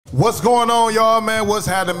What's going on, y'all, man? What's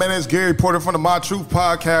happening, man? It's Gerry Porter from the My Truth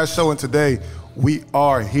Podcast Show, and today we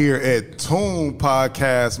are here at T.U.N.E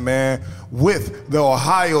Podcast, man, with the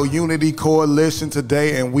Ohio Unity Coalition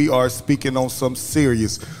today, and we are speaking on some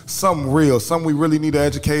serious, some real, some we really need to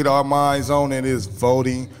educate our minds on, and is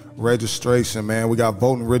voting registration, man. We got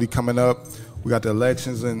voting really coming up. We got the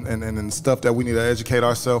elections and stuff that we need to educate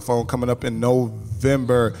ourselves on coming up in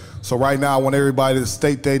November. So right now, I want everybody to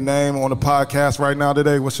state their name on the podcast right now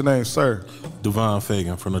today. What's your name, sir? Devonne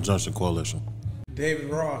Fagan from the Junction Coalition.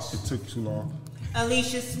 David Ross. It took too long.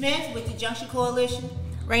 Alicia Smith with the Junction Coalition.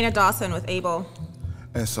 Raina Dawson with ABLE.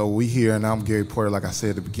 And so we here, and I'm Gerry Porter. Like I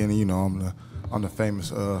said at the beginning, you know, I'm the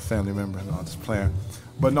famous family member. No, I'm just playing.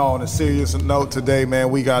 But no, on a serious note today,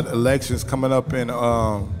 man, we got elections coming up in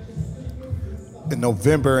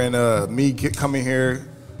November, and coming here,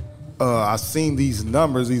 I've seen these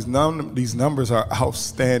numbers. These numbers are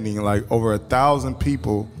outstanding. Like over 1,000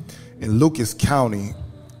 people in Lucas County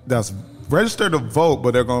that's registered to vote,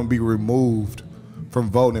 but they're going to be removed from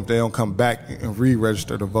voting if they don't come back and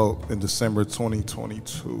re-register to vote in December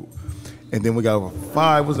 2022. And then we got over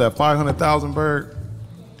 500,000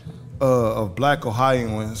 of Black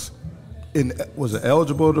Ohioans was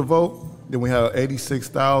eligible to vote. Then we have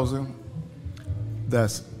 86,000.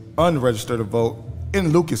 That's unregistered to vote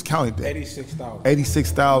in Lucas County. 86,000.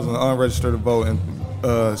 86,000 unregistered to vote. And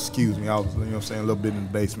excuse me, I was, a little bit in the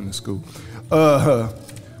basement in school.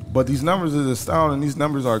 But these numbers is astounding. These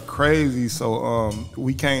numbers are crazy. So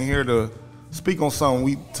we came here to speak on something.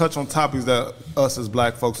 We touch on topics that us as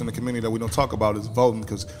Black folks in the community that we don't talk about is voting.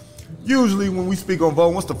 Because usually when we speak on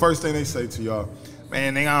voting, what's the first thing they say to y'all?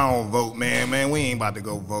 Man, I don't vote, man. Man, we ain't about to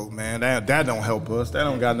go vote, man. That don't help us. That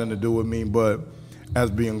don't got nothing to do with me. But as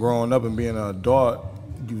being growing up and being an adult,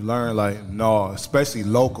 you learn no, especially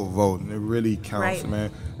local voting. It really counts, right, man.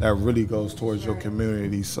 That really goes towards your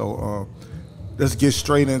community. So let's get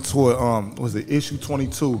straight into it. Was it issue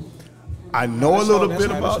 22? I know a little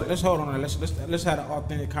bit about it. Let's hold on. Let's have an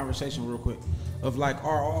authentic conversation real quick of all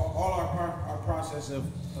our process of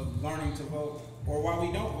learning to vote, or why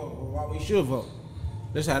we don't vote, or why we should vote.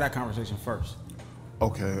 Let's have that conversation first.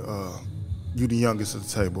 Okay, you the youngest at the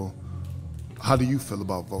table. How do you feel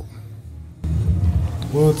about voting?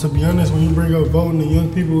 Well, to be honest, when you bring up voting, the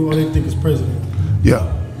young people, all they think is president. Yeah.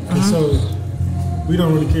 And so we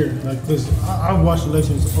don't really care. Cause I've watched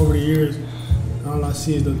elections over the years, and all I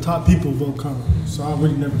see is the top people vote count. So I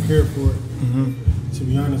really never cared for it, to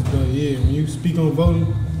be honest. But yeah, when you speak on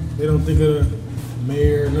voting, they don't think of the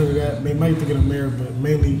mayor, none of that. They might think of the mayor, but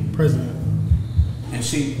mainly president. And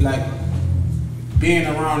see, being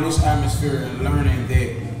around this atmosphere and learning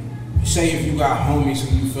that, say if you got homies who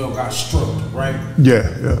you feel got stroked, right?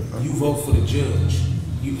 Yeah. You vote for the judge.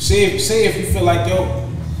 You say if you feel like your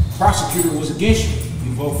prosecutor was against you,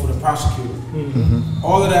 you vote for the prosecutor. Mm-hmm.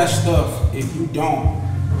 All of that stuff, if you don't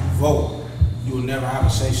vote, you will never have a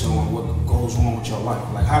say-so on what goes on with your life.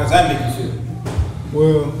 How does that make you feel?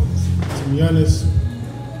 Well, to be honest,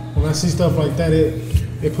 when I see stuff like that,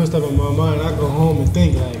 it puts stuff in my mind. I go home and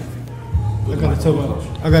think I gotta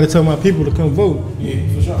tell my people to come vote. Yeah,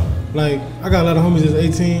 for sure. I got a lot of homies that's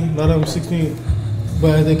 18, a lot of them 16,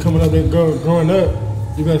 but as they coming up, they growing up,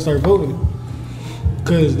 you gotta start voting.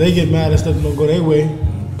 Cause they get mad at stuff that don't go their way,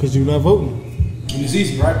 cause you're not voting. And it's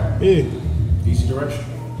easy, right? Yeah. Easy direction.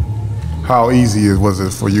 How easy was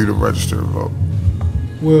it for you to register to vote?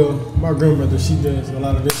 Well, my grandmother, she does a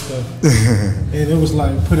lot of this stuff. And it was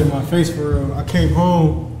put in my face for real. I came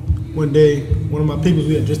home one day, one of my people,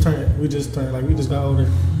 we just got older.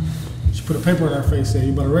 She put a paper on our face, said,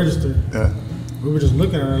 "You better register." Yeah. We were just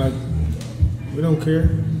looking at her we don't care.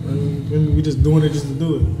 We just doing it just to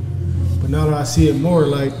do it. But now that I see it more,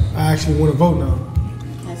 I actually want to vote now.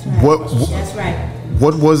 That's right. That's right.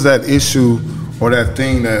 What was that issue or that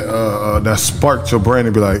thing that sparked your brain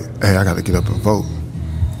to be like, hey, I got to get up and vote?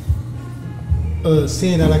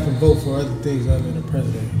 Seeing that I can vote for other things other than the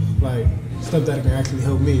president, stuff that can actually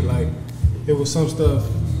help me. It was some stuff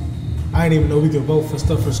I didn't even know we could vote for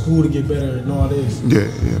stuff for school to get better and all this. Yeah,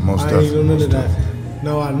 most definitely. I didn't even know none of that.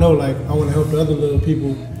 Now I know, I want to help the other little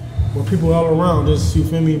people, or people all around, just, you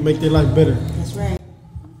feel me, make their life better. That's right.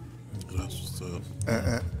 That's what's up.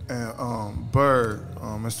 And Bird,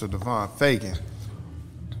 Mr. Devonne Fagan,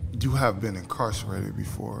 you have been incarcerated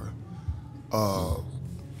before. You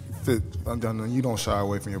don't shy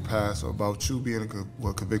away from your past about you being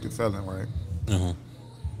a convicted felon, right? Mm-hmm.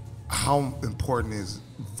 How important is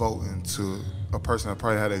voting to a person that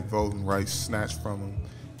probably had a voting rights snatched from them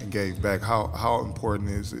and gave back? How important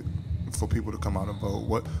is it for people to come out and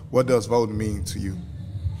vote? What does voting mean to you?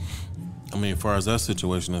 I mean, as far as that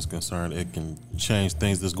situation is concerned, it can change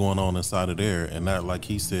things that's going on inside of there. And that, like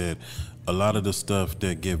he said, a lot of the stuff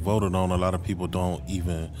that get voted on, a lot of people don't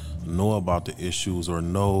even know about the issues or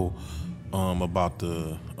know about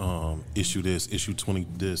the issue this, issue 20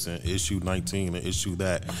 this, and issue 19, and issue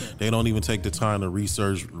that. They don't even take the time to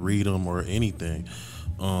research, read them, or anything.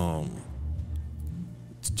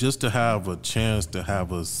 Just to have a chance to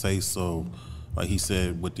have a say-so, like he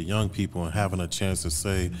said, with the young people, and having a chance to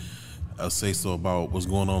say so about what's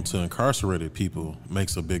going on to incarcerated people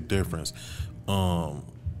makes a big difference.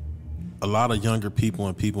 A lot of younger people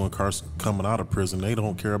and people coming out of prison, they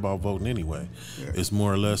don't care about voting anyway. Yeah. It's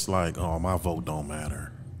more or less like, oh, my vote don't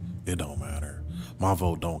matter. It don't matter. My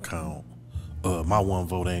vote don't count. My one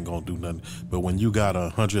vote ain't gonna do nothing. But when you got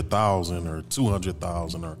 100,000 or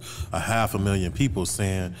 200,000 or 500,000 people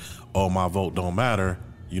saying, oh, my vote don't matter,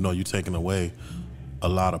 you know, you're taking away a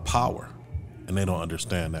lot of power. And they don't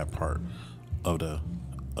understand that part of the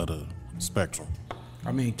spectrum.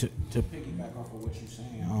 I mean, to piggyback off of what you're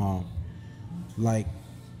saying, like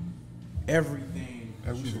everything.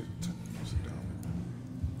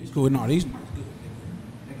 It's cool. No, these mics good.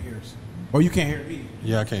 They can hear us. Oh, you can't hear me?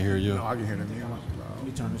 Yeah, I can't hear you. No, I can hear them. Let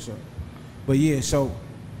me turn this up. But yeah, so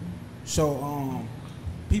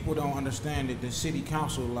people don't understand that the city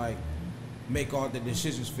council make all the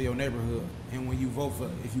decisions for your neighborhood, and when you vote for,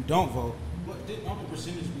 if you don't vote, don't the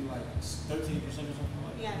percentage be like 13% or something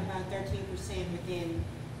like that? We have about 13% within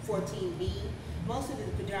 14B. Most of the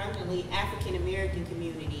predominantly African American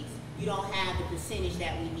communities, you don't have the percentage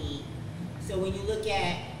that we need. So when you look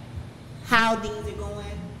at how things are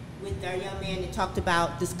going with our young man that talked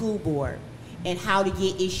about the school board and how to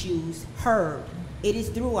get issues heard, it is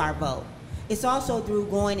through our vote. It's also through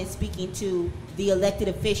going and speaking to the elected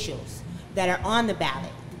officials that are on the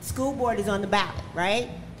ballot. The school board is on the ballot, right?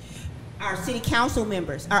 Our city council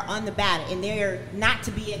members are on the ballot, and they're not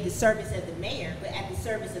to be at the service of the mayor, but at the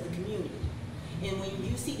service of the community. And when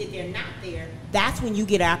you see that they're not there, that's when you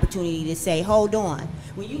get an opportunity to say, hold on.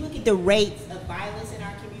 When you look at the rates of violence in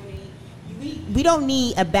our community, we don't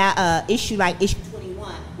need a issue like issue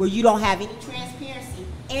 21, where you don't have any transparency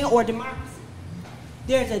and or democracy.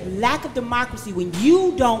 There's a lack of democracy when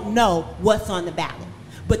you don't know what's on the ballot,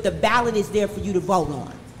 but the ballot is there for you to vote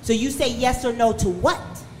on. So you say yes or no to what?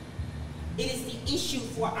 It is the issue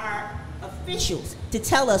for our officials to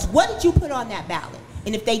tell us, what did you put on that ballot?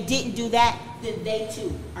 And if they didn't do that, then they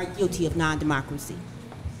too are guilty of non-democracy.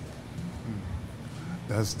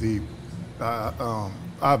 That's deep.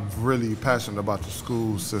 I'm really passionate about the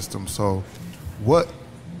school system. So what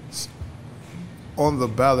on the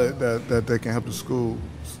ballot that they can help the schools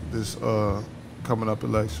this coming up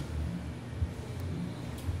election?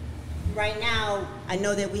 Right now, I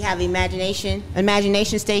know that we have Imagination.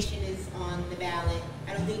 Imagination Station is on the ballot.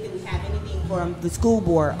 I don't think that we have anything for the school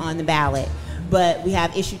board on the ballot. But we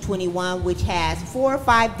have issue 21, which has 4 or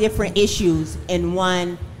 5 different issues in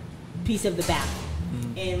one piece of the ballot.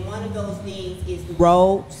 Mm-hmm. And one of those things is the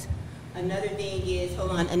roads. Another thing is,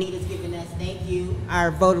 hold on, Anita's giving us, thank you,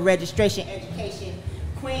 our voter registration education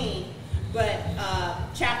queen. But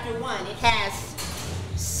chapter 1, it has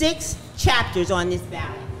 6 chapters on this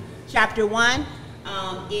ballot. Chapter 1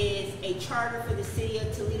 is a charter for the City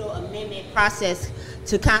of Toledo amendment process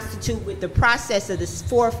to constitute with the process of the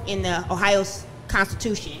 4th in the Ohio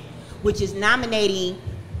Constitution, which is nominating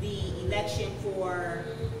the election for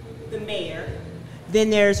the mayor. Then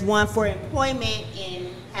there's one for employment and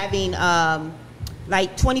having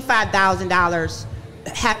like $25,000,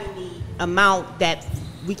 having the amount that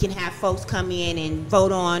we can have folks come in and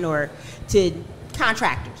vote on, or to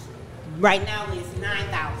contractors. Right now it's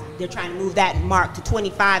 $9,000. They're trying to move that mark to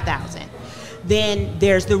 $25,000. Then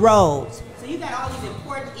there's the roads. So you got all these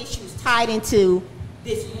important issues tied into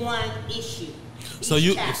this one issue. So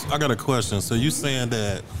I got a question. So you saying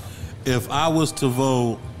that if I was to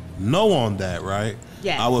vote no on that, right?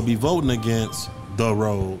 Yes. I would be voting against the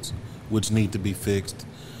roads, which need to be fixed,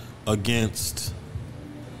 against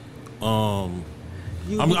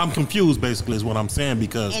I'm confused, basically, is what I'm saying,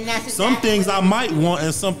 because some things I might want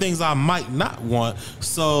and some things I might not want.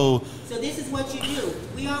 So this is what you do.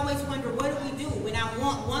 We always wonder, what do we do when I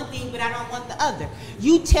want one thing but I don't want the other?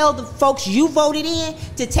 You tell the folks you voted in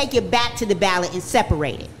to take it back to the ballot and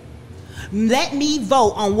separate it. Let me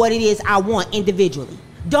vote on what it is I want individually.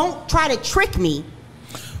 Don't try to trick me.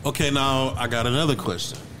 Okay, now I got another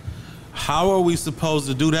question. How are we supposed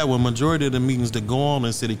to do that when majority of the meetings that go on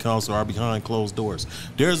in city council are behind closed doors?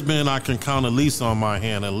 There's been, I can count at least on my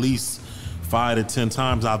hand, at least 5 to 10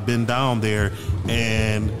 times I've been down there,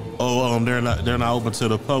 and they're not open to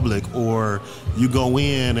the public, or you go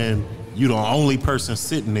in and you're the only person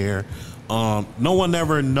sitting there. No one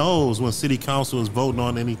ever knows when city council is voting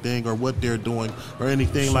on anything or what they're doing or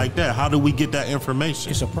anything like that. How do we get that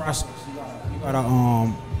information? It's a process.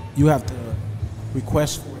 You have to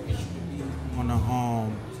request for it to be on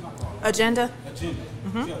the Agenda.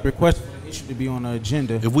 request for the issue to be on the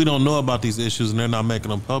agenda. If we don't know about these issues and they're not making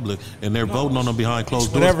them public and they're voting on them behind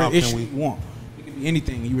closed doors, Whatever how issue can we? you want. It can be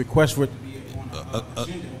anything. You request for it to be on the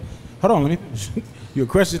agenda. Hold on, let me finish. You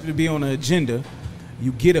request it to be on the agenda.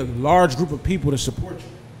 You get a large group of people to support you.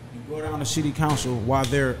 You go down to city council while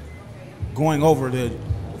they're going over the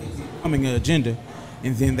coming agenda,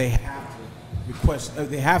 and then they have to request.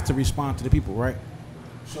 They have to respond to the people, right?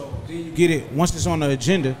 So then you get it. Once it's on the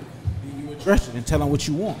agenda, then you address it and tell them what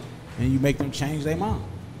you want, and you make them change their mind,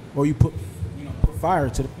 or you put fire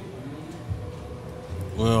to the people.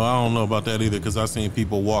 Well, I don't know about that either because I seen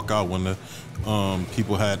people walk out when the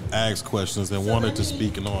people had asked questions and wanted to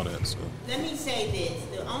speak and all that. So. Let me say this.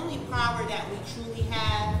 The only power that we truly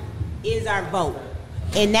have is our vote.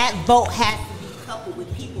 And that vote has to be coupled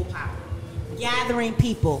with people power. Gathering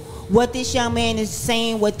people. What this young man is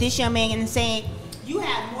saying, what this young man is saying, you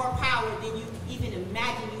have more power than you even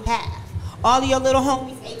imagine you have. All of your little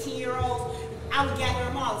homies, 18-year-olds, I would gather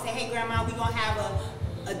them all and say, hey, Grandma, we're going to have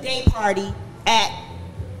a day party at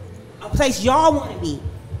a place y'all want to be.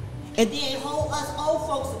 And then hold us old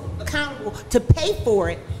folks accountable to pay for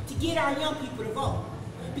it to get our young people to vote.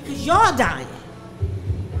 Because y'all dying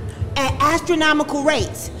at astronomical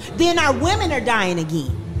rates. Then our women are dying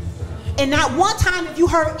again. And not one time have you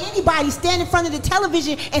heard anybody stand in front of the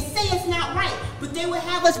television and say it's not right, but they would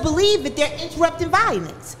have us believe that they're interrupting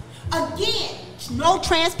violence. Again, no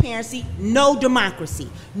transparency, no democracy.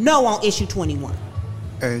 No on issue 21.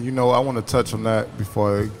 And I want to touch on that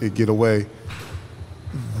before it get away.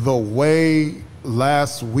 The way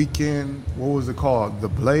last weekend, what was it called? The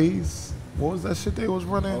Blaze? What was that shit they was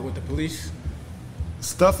running? With the police?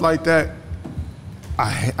 Stuff like that,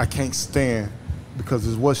 I can't stand because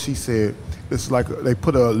it's what she said. It's like they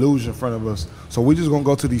put an illusion in front of us. So we just gonna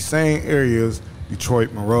go to these same areas,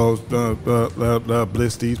 Detroit, Monroe,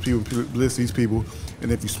 blitz these people.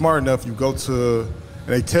 And if you're smart enough, you go to, and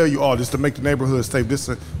they tell you, oh, just to make the neighborhood safe,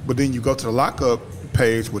 but then you go to the lockup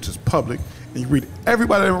page, which is public, and you read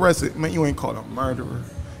everybody arrested. Man, you ain't caught a murderer.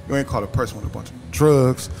 You ain't caught a person with a bunch of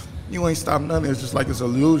drugs. You ain't stopped nothing. It's just like it's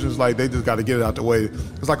illusions. Like they just got to get it out the way.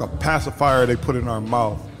 It's like a pacifier they put in our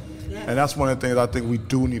mouth. And that's one of the things I think we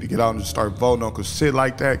do need to get out and just start voting on, because shit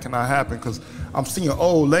like that cannot happen. Because I'm seeing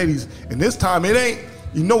old ladies, and this time it ain't,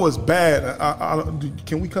 it's bad.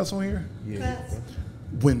 Can we cuss on here? Yeah.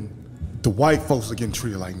 When the white folks are getting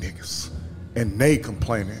treated like niggas. And they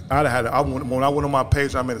complaining. When I went on my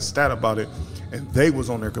page, I made a stat about it, and they was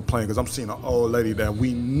on there complaining because I'm seeing an old lady that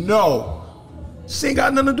we know she ain't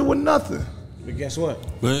got nothing to do with nothing. But guess what?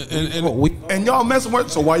 And y'all messing with her.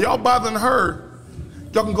 So while y'all bothering her,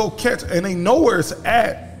 y'all can go catch, and they know where it's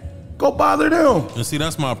at. Go bother them. And see,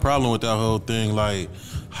 that's my problem with that whole thing. Like,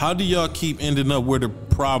 how do y'all keep ending up where the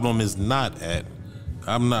problem is not at?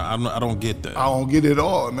 I don't get that. I don't get it at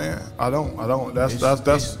all, man. I don't.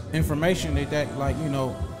 That's information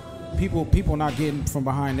people not getting from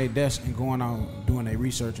behind their desk and going out doing their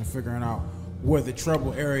research and figuring out where the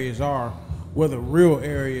trouble areas are, where the real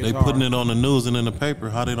areas are. They putting it on the news and in the paper.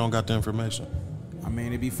 How they don't got the information? I mean,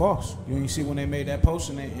 it'd be false. You ain't see when they made that post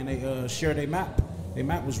and they shared their map. Their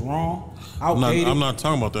map was wrong, outdated. I'm not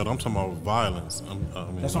talking about that. I'm talking about violence.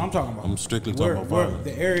 That's what I'm talking about. I'm strictly talking about violence.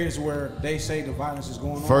 The areas where they say the violence is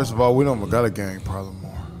going on. First of all, we don't got a gang problem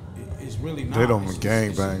more. It's really not. They don't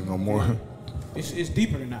gang bang no more. It's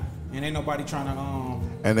deeper than that, and ain't nobody trying to.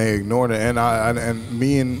 And they ignored it. And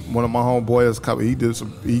me and one of my homeboys, he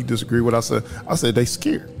disagreed with what I said. I said they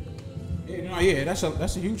scared. Yeah, that's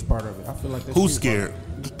a huge part of it. I feel like that's who's scared?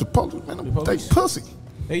 The police, man. They pussy.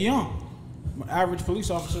 They young. Average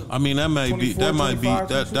police officer. I mean, that might be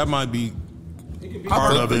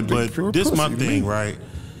part of it, but this is my thing, right?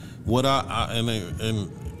 What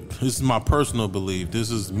and this is my personal belief.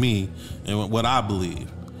 This is me and what I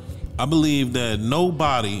believe. I believe that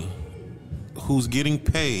nobody who's getting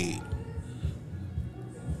paid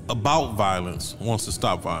about violence wants to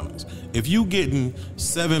stop violence. If you getting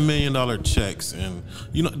 $7 million checks, and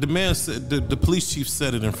the man said, the police chief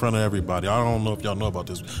said it in front of everybody. I don't know if y'all know about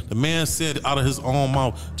this. The man said out of his own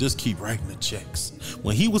mouth, just keep writing the checks.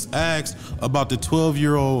 When he was asked about the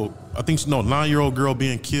 12-year-old, 9-year-old girl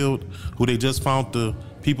being killed, who they just found the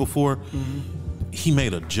people for, he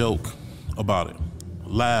made a joke about it,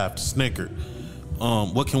 laughed, snickered.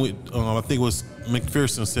 What can we? I think it was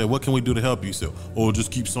McPherson said, "What can we do to help you?" He said, "Oh,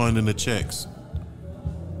 just keep signing the checks."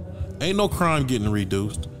 Ain't no crime getting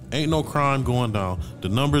reduced. Ain't no crime going down. The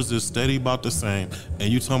numbers is steady about the same.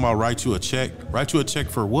 And you talking about write you a check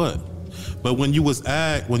for what? But when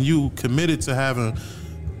you committed to having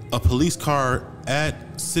a police car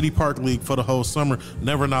at City Park League for the whole summer,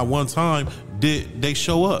 never not one time did they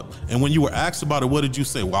show up. And when you were asked about it, what did you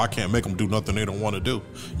say? Well, I can't make them do nothing they don't want to do.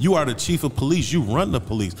 You are the chief of police. You run the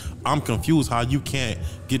police. I'm confused how you can't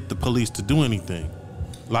get the police to do anything.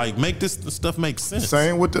 Like, make this stuff make sense.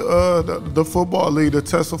 Same with the football league, the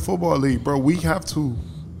Tesla football league, bro. We have to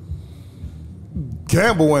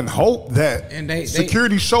gamble and hope that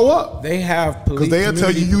security show up. They have police. Because they'll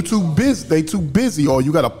tell you too busy. They too busy, or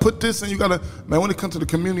you got to put this and you got to, man, when it comes to the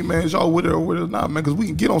community, man, y'all with it or with it not, man, because we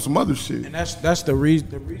can get on some other shit. And that's the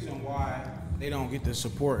reason why they don't get the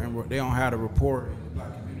support and they don't have the rapport in the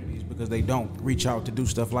black communities, because they don't reach out to do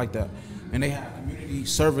stuff like that. And they have community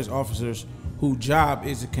service officers whose job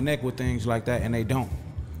is to connect with things like that, and they don't.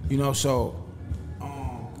 You know, so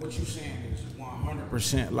what you're saying is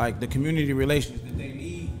 100%. Like, the community relations that they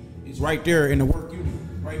need is right there in the work you do.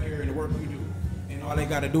 Right there in the work you do. And all they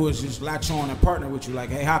got to do is just latch on and partner with you.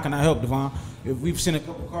 Like, hey, how can I help, Devonne? If we've sent a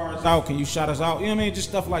couple cars out, can you shout us out? You know what I mean? Just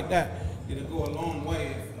stuff like that. It'll go a long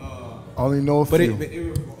way. Only know a few. But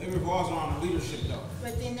it revolves around the leadership, though.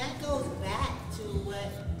 But then that goes back to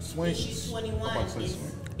what issue 21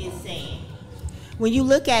 is saying. When you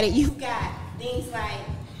look at it, you've got things like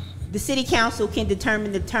the city council can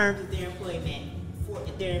determine the terms of their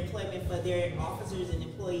employment for their officers and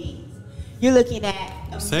employees. You're looking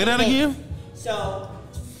at say that again. So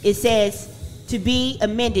it says to be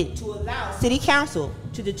amended to allow city council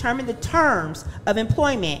to determine the terms of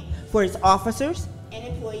employment for its officers and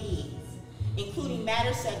employees, including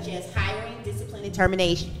matters such as hiring, discipline, and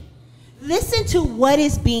termination. Listen to what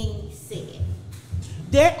is being said.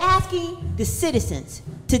 They're asking the citizens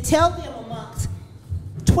to tell them amongst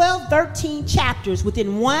 12, 13 chapters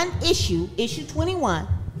within one issue 21,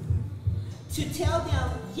 to tell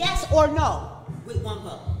them yes or no with one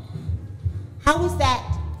vote. How is that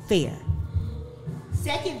fair?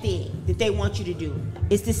 Second thing that they want you to do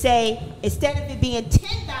is to say, instead of it being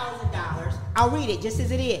 $10,000, I'll read it just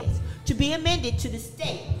as it is, to be amended to the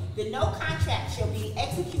state that no contract shall be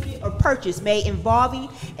executed or purchase made involving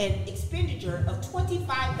an expenditure of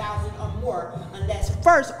 $25,000 or more unless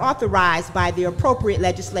first authorized by the appropriate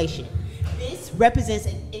legislation. This represents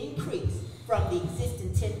an increase from the existing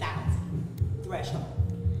 $10,000 threshold.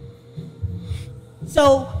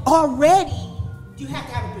 So already you have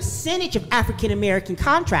to have a percentage of African American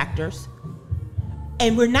contractors,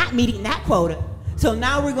 and we're not meeting that quota. So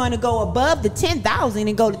now we're going to go above the 10,000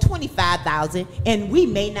 and go to 25,000, and we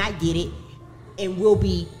may not get it, and we'll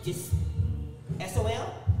be just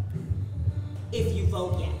SOL if you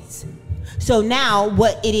vote yes. So now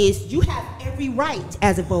what it is, you have every right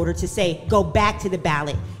as a voter to say, go back to the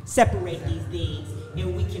ballot, separate these things,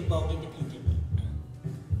 and we can vote independently.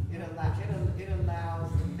 It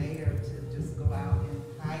allows the mayor to just go out and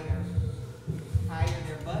hire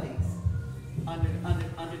their buddies under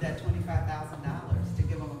that $25,000 to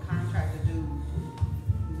give them a contract to do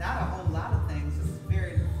not a whole lot of things, just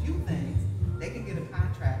very few things. They can get a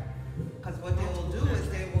contract, because what they will do is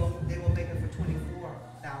they will make it for $24,000.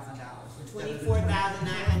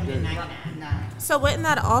 $24,999. So wouldn't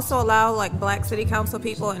that also allow like black city council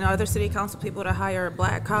people and other city council people to hire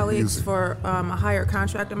black colleagues for a higher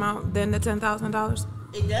contract amount than the $10,000?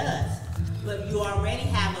 It does, but you already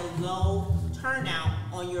have a low turnout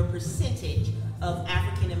on your percentage of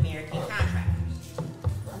African American contractors.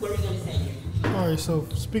 What are you going to say here? All right, so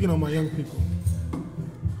speaking of my young people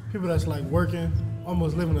that's like working,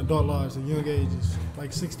 almost living adult lives at young ages,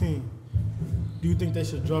 like 16, do you think they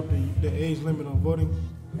should drop the age limit on voting?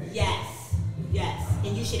 Yes,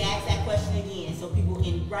 and you should ask that question again so people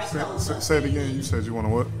can write those up. Say it again. You said you want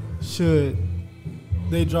to what? Should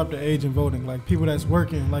they drop the age in voting? Like people that's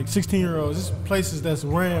working, like 16-year-olds, this places that's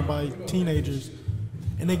ran by teenagers,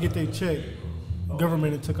 and they get their check.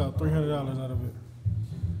 Government had took out $300 out of it,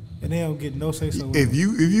 and they don't get no say so. If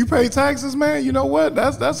you pay taxes, man, you know what?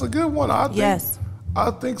 That's a good one. I think. Yes. I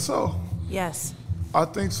think so. Yes. I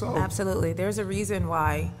think so. Absolutely. There's a reason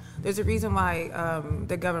why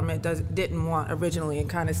the government didn't want originally, and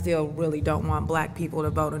kind of still really don't want black people to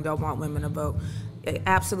vote and don't want women to vote.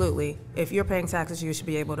 Absolutely. If you're paying taxes, you should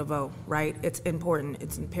be able to vote, right? It's important.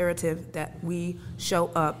 It's imperative that we show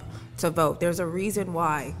up to vote. There's a reason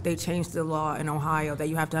why they changed the law in Ohio that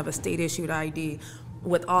you have to have a state-issued ID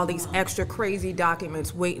with all these extra crazy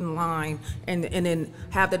documents, wait in line, and then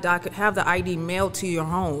have the ID mailed to your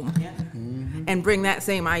home. Yeah. And bring that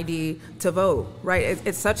same ID to vote, right?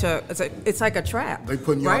 It's like a trap. They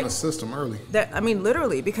putting you right? on the system early.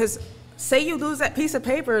 Literally, because say you lose that piece of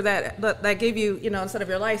paper that gave you, instead of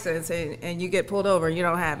your license, and you get pulled over and you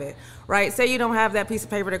don't have it, right? Say you don't have that piece of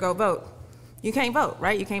paper to go vote. You can't vote,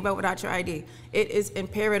 right? You can't vote without your ID. It is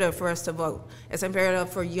imperative for us to vote. It's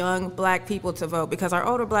imperative for young black people to vote, because our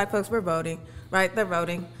older black folks, we're voting, right? They're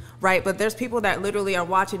voting, right? But there's people that literally are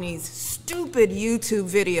watching these stupid YouTube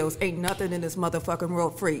videos. Ain't nothing in this motherfucking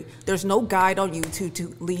world free. There's no guide on YouTube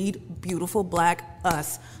to lead beautiful black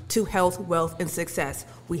us to health, wealth, and success.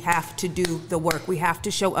 We have to do the work. We have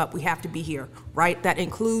to show up. We have to be here, right? That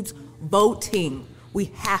includes voting. We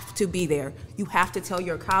have to be there. You have to tell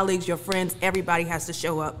your colleagues, your friends, everybody has to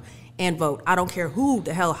show up and vote. I don't care who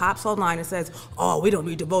the hell hops online and says, oh, we don't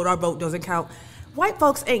need to vote, our vote doesn't count. White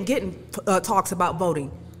folks ain't getting talks about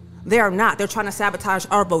voting. They are not. They're trying to sabotage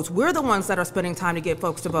our votes. We're the ones that are spending time to get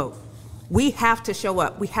folks to vote. We have to show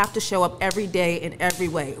up. We have to show up every day in every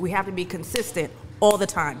way. We have to be consistent all the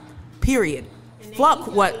time, period. Fuck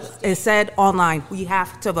what is said online. We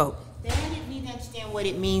have to vote. They need to understand what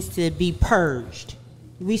it means to be purged.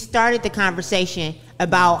 We started the conversation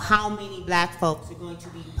about how many black folks are going to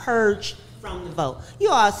be purged from the vote.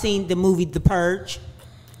 You all seen the movie The Purge.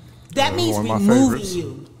 That means removing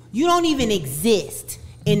you. You don't even exist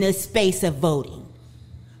in the space of voting.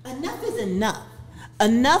 Enough is enough.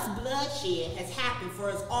 Enough bloodshed has happened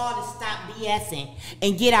for us all to stop BSing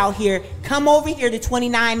and get out here, come over here to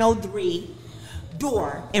 2903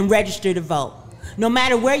 door and register to vote. No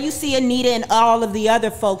matter where you see Anita and all of the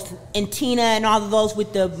other folks, and Tina and all of those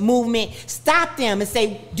with the movement, stop them and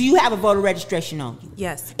say, do you have a voter registration on you?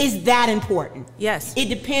 Yes. Is that important? Yes. It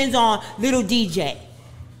depends on little DJ,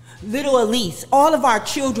 little Elise. All of our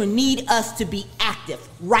children need us to be active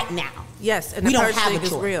right now. Yes, and the purge thing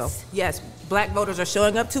is real. Yes, black voters are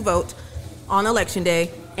showing up to vote on election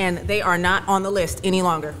day, and they are not on the list any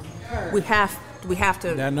longer. We have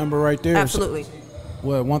to. That number right there. Absolutely.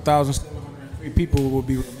 1,703 people will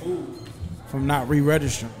be removed from not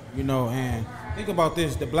re-registering, and think about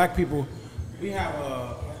this, the black people, we have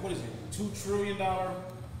what is it, $2 trillion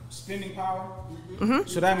spending power? Mm-hmm.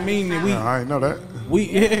 So that means that I didn't know that.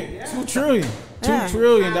 $2 trillion. $2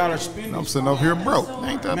 trillion spending. I'm sitting over here broke.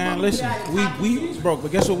 Ain't that man, money? listen, we broke,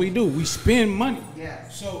 but guess what we do? We spend money. Yeah.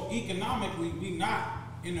 So economically, we not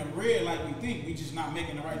in the red like we think. We just not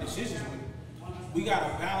making the right decisions with it. We got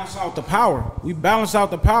to balance out the power. We balance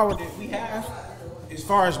out the power that we have as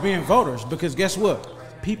far as being voters, because guess what?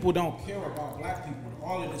 People don't care about black people.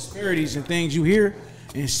 All the disparities and things you hear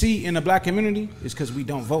and see in the black community is because we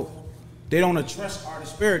don't vote. They don't address our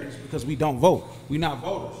disparities because we don't vote. We're not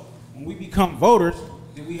voters. When we become voters,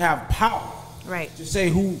 then we have power. Right. To say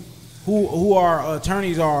who our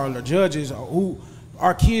attorneys are, or the judges, or who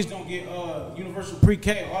our kids don't get universal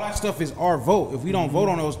pre-K. All that stuff is our vote. If we don't vote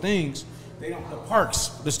on those things, they don't. The parks,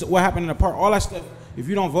 what happened in the park, all that stuff. If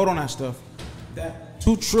you don't vote on that stuff, that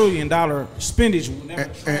 $2 trillion spendage will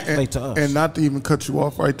never translate to us. And not to even cut you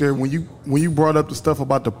off right there, when you brought up the stuff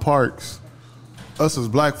about the parks, us as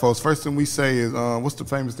black folks, first thing we say is, what's the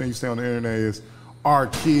famous thing you say on the internet is, our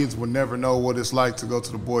kids will never know what it's like to go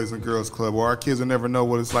to the Boys and Girls Club, or our kids will never know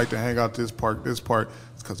what it's like to hang out this park. It's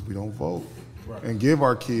because we don't vote. Right. And give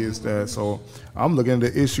our kids that. So I'm looking at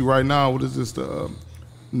the issue right now. What is this?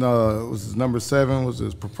 Was this number 7? Was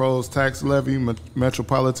this proposed tax levy,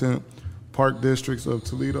 metropolitan park districts of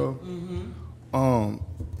Toledo?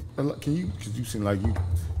 Mm-hmm. Can you? Because you seem like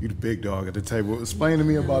you the big dog at the table. Explain to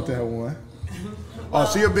me about that one. Oh,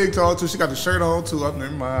 she a big dog too. She got the shirt on too.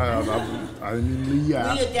 Never mind. I didn't leave you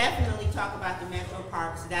out. We'll definitely talk about the metro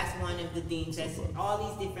parks. That's one of the things. That's all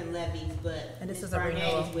these different levies, but and this is a Barnett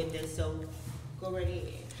renewal is with us, so go right ahead.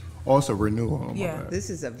 Also renewal. Oh, yeah. This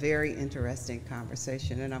is a very interesting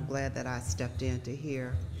conversation, and I'm glad that I stepped in to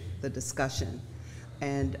hear the discussion.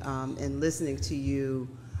 And in listening to you,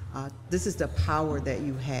 this is the power that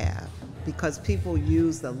you have, because people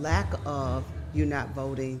use the lack of you not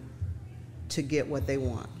voting to get what they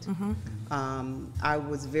want. Mm-hmm. I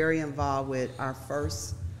was very involved with our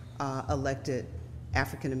first elected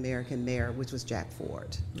African American mayor, which was Jack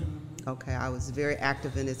Ford. Mm-hmm. Okay, I was very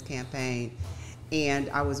active in his campaign. And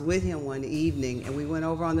I was with him one evening, and we went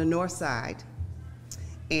over on the north side.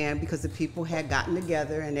 And because the people had gotten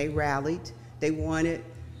together and they rallied, they wanted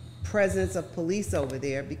presence of police over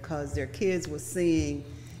there because their kids were seeing,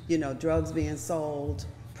 drugs being sold,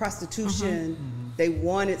 prostitution. Mm-hmm. They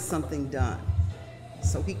wanted something done.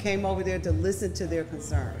 So he came over there to listen to their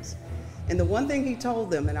concerns. And the one thing he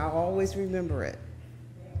told them, and I always remember it,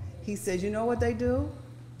 he said, you know what they do?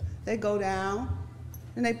 They go down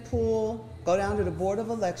and they go down to the Board of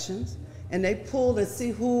Elections, and they pull to see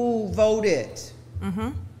who voted. Mm-hmm.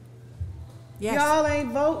 Yes. Y'all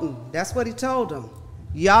ain't voting. That's what he told them.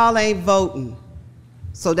 Y'all ain't voting.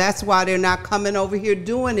 So that's why they're not coming over here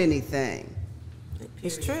doing anything.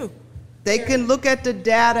 It's true. They can look at the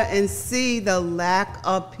data and see the lack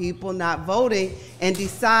of people not voting and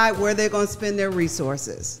decide where they're going to spend their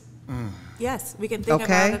resources. Yes, we can think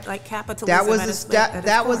Okay. about it like capitalism.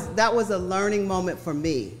 That was a learning moment for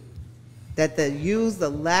me. That they use the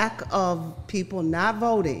lack of people not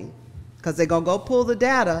voting, because they're going to go pull the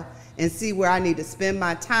data and see where I need to spend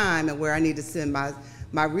my time and where I need to send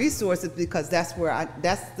my resources, because that's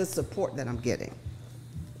the support that I'm getting.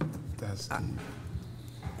 That's deep.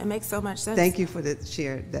 It makes so much sense. Thank you for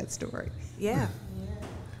sharing that story. Yeah.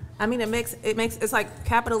 I mean, it's like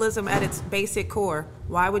capitalism at its basic core.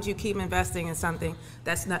 Why would you keep investing in something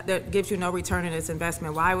that gives you no return in its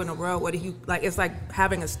investment? Why in the world would you, like, it's like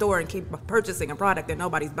having a store and keep purchasing a product that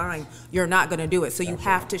nobody's buying. You're not going to do it. So you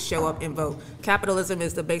have to show up and vote. Capitalism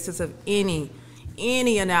is the basis of any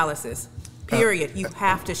analysis. Period. You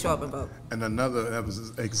have to show up and vote. And another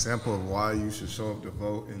example of why you should show up to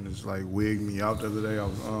vote, and it's like wigged me out the other day.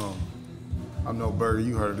 I know, Berger,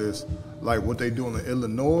 you heard of this. Like what they doing in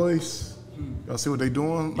Illinois. Y'all see what they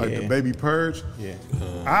doing? Like the baby purge. Yeah.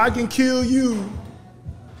 I can kill you.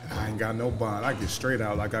 I ain't got no bond. I get straight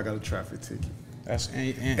out like I got a traffic ticket.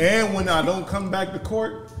 And when I don't come back to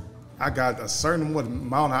court, I got a certain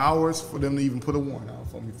amount of hours for them to even put a warrant out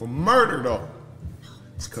for me for murder, though.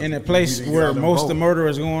 In a place where most of the murder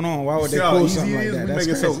is going on, why would they pull something like that? That's That's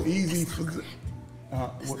make it crazy. so easy for.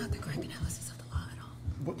 That's not the correct analysis of the law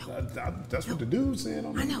at all. That's what the dude said.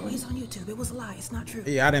 I know, he's on YouTube. It was a lie. It's not true.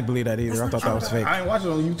 Yeah, I didn't believe that either. I thought that was fake. I ain't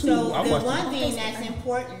watching on YouTube. So I the watched one thing that's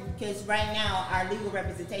important, because right now our legal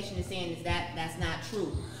representation is saying is that that's not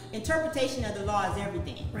true. Interpretation of the law is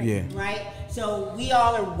everything. Right? Yeah. Right? So we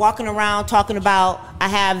all are walking around talking about, I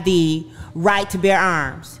have the right to bear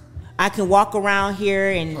arms. I can walk around here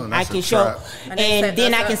and I can show, and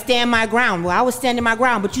then I can stand my ground. Well, I was standing my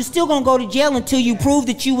ground, but you still gonna go to jail until you prove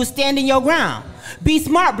that you was standing your ground. Be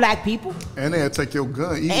smart, black people. And they'll take your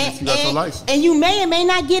gun even if you got your license. And you may or may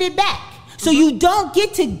not get it back. So you don't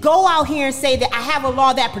get to go out here and say that I have a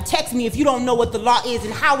law that protects me if you don't know what the law is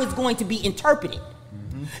and how it's going to be interpreted.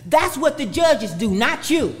 That's what the judges do, not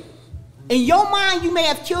you. In your mind, you may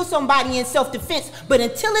have killed somebody in self-defense, but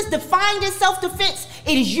until it's defined as self-defense,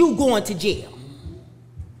 it is you going to jail.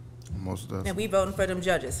 Most definitely. And we voting for them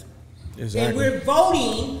judges. Exactly. And we're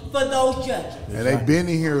voting for those judges. And they've been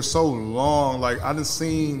in here so long. Like I done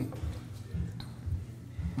seen.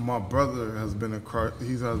 My brother has been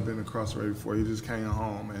incarcerated before. He just came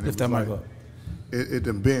home and Lift that mic up. It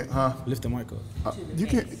done been, huh? Lift the mic up. You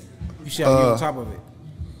can't. You should have on top of it.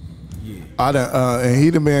 Yeah. And he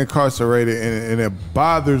done been incarcerated, and it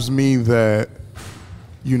bothers me that,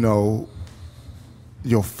 you know,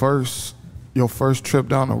 your first trip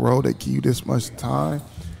down the road, they give you this much time.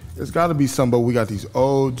 It's got to be something. But we got these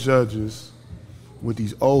old judges with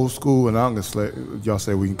these old school, and I'm gonna y'all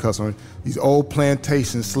say we can cuss on it, these old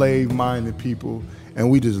plantation slave-minded people, and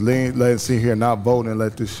we just let it sit here and not vote and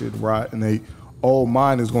let this shit rot, and they old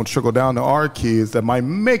mind is gonna trickle down to our kids that might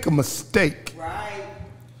make a mistake. Right.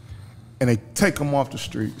 And they take them off the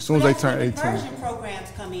street as soon as they turn 18. That's where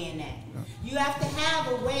programs come in at. You have to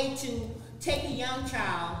have a way to take a young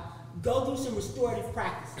child, go through some restorative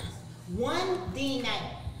practices. One thing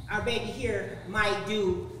that our baby here might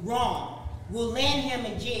do wrong will land him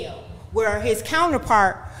in jail, where his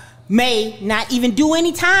counterpart may not even do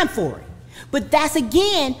any time for it. But that's,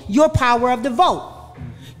 again, your power of the vote.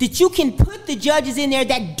 That you can put the judges in there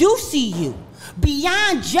that do see you,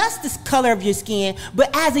 beyond just the color of your skin, but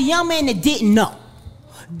as a young man that didn't know.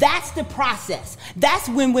 That's the process. That's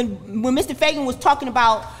when Mr. Fagan was talking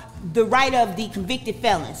about the right of the convicted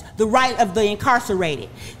felons, the right of the incarcerated.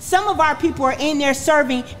 Some of our people are in there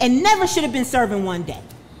serving and never should have been serving one day.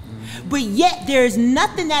 But yet there's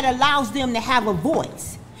nothing that allows them to have a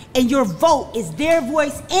voice. And your vote is their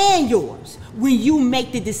voice and yours when you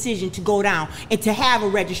make the decision to go down and to have a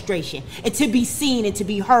registration and to be seen and to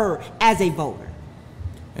be heard as a voter.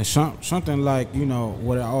 And something like, you know,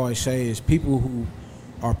 what I always say is people who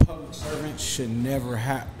are public servants should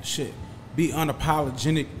be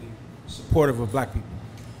unapologetically supportive of black people.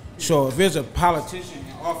 So if there's a politician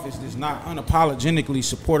in office that's not unapologetically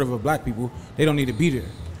supportive of black people, they don't need to be there.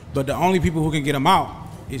 But the only people who can get them out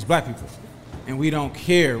is black people. And we don't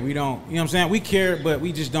care. We don't, you know what I'm saying? We care, but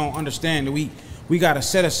we just don't understand that we got to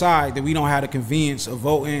set aside that we don't have the convenience of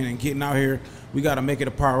voting and getting out here. We got to make it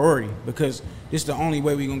a priority, because this is the only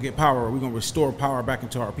way we're going to get power. We're going to restore power back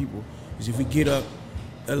into our people, is if we get up,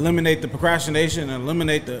 eliminate the procrastination, and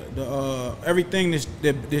eliminate the everything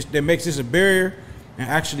that makes this a barrier, and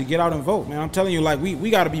actually get out and vote, man. I'm telling you, like,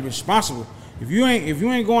 we got to be responsible. If you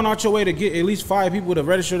ain't going out your way to get at least 5 people to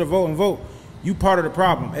register to vote and vote, you part of the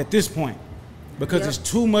problem at this point, because there's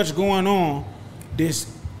too much going on. This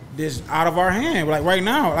out of our hand. Like right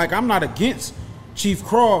now, like I'm not against Chief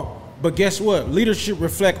Crawl, but guess what? Leadership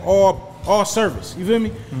reflect all service. You feel me?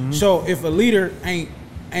 Mm-hmm. So if a leader ain't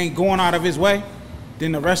going out of his way,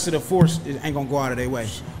 then the rest of the force ain't gonna go out of their way.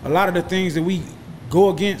 A lot of the things that we go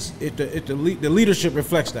against, the leadership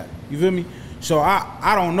reflects that. You feel me? So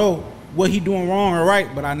I don't know what he doing wrong or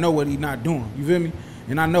right, but I know what he not doing. You feel me?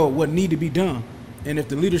 And I know what need to be done. And if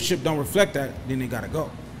the leadership don't reflect that, then they gotta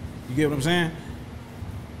go. You get what I'm saying?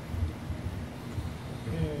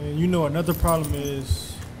 And you know, another problem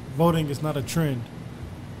is voting is not a trend.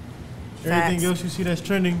 Everything else you see that's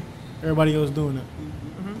trending, everybody else doing it.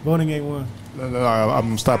 Mm-hmm. Voting ain't one. No, I'm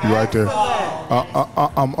gonna stop you right there.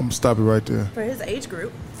 I'm gonna stop you right there. For his age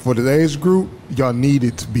group. For the age group, y'all need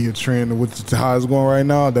it to be a trend. With how it's going right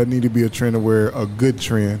now, that need to be a trend of where a good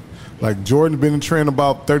trend. Like Jordan's been a trend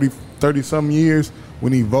about 30 some years. We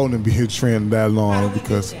need voting to be a trend that long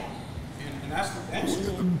because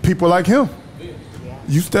people like him.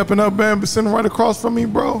 You stepping up, man, sitting right across from me,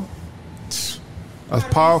 bro. That's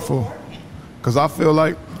powerful. Because I feel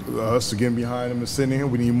like us getting behind him and sitting here,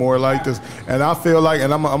 we need more like this. And I feel like,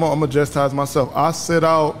 and I'm gonna chastise myself. I sit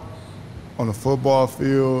out on the football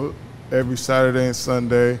field every Saturday and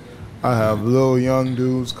Sunday. I have little young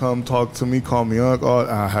dudes come talk to me, call me Unc. Oh,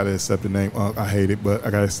 I had to accept the name Unc. I hate it, but I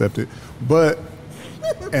gotta accept it. But,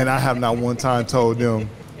 and I have not one time told them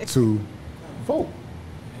to vote.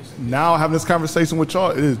 Now having this conversation with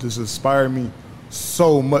y'all, it is just inspired me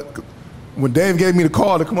so much. When Dave gave me the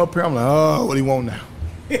call to come up here, I'm like, oh, what do you want now?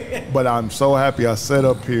 But I'm so happy I sat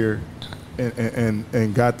up here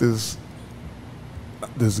and got this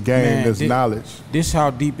game, this knowledge. This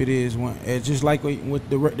how deep it is. When it's just like with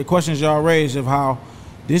the questions y'all raised of how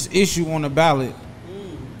this issue on the ballot,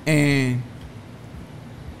 and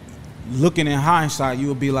looking in hindsight, you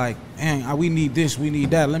will be like, man, we need this, we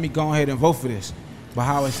need that. Let me go ahead and vote for this. But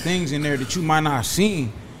how it's things in there that you might not have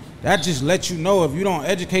seen, that just lets you know if you don't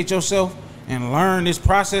educate yourself and learn this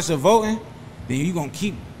process of voting, then you're going to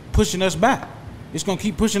keep pushing us back. It's going to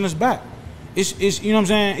keep pushing us back. It's you know what I'm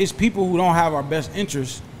saying? It's people who don't have our best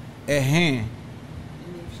interests at hand.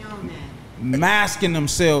 And they've shown that. Masking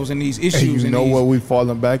themselves in these issues. And you know what we've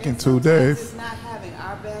fallen back into, Dave? It's not having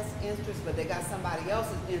our best interest, but they got somebody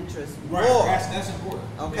else's interest right, more. that's important.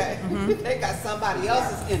 Okay? Mm-hmm. They got somebody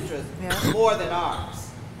else's interest more than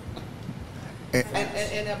ours.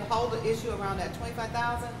 And uphold the issue around that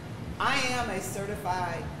 $25,000. I am a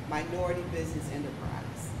certified minority business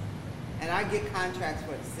enterprise, and I get contracts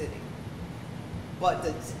for the city. But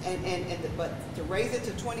to raise it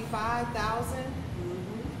to $25,000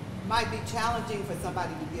 might be challenging for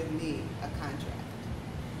somebody to give me a contract,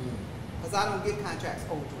 because I don't get contracts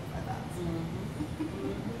over $25,000.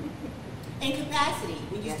 And capacity.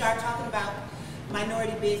 When you start talking about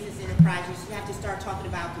minority business enterprises, you have to start talking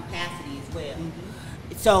about capacity as well.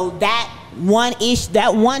 So that one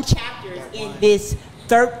chapter is in this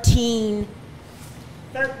 13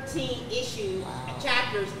 issue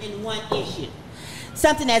chapters in one issue.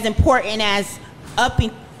 Something as important as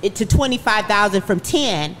upping it to 25,000 from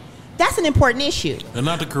 10. That's an important issue. And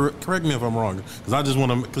not to correct me if I'm wrong, because I just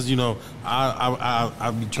want to, because you know,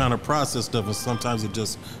 I be trying to process stuff, and sometimes it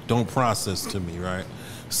just don't process to me, right?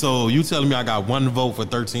 So you telling me I got one vote for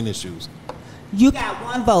 13 issues? You got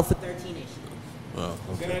one vote for 13 issues. Oh,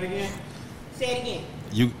 okay. Say that again. Say it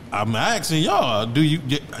again. I'm asking y'all.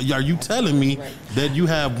 Are you telling me that you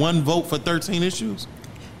have one vote for 13 issues?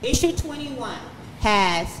 Issue 21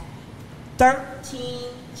 has 13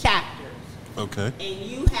 chapters. Okay. And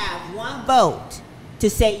you have one vote to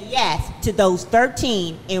say yes to those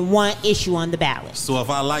 13 in one issue on the ballot. So if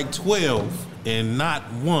I like 12 and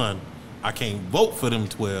not one, I can't vote for them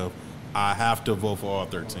 12. I have to vote for all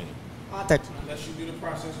 13. All 13. Unless you do the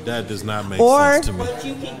process. That does not make or sense to me. Or what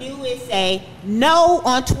you can do is say no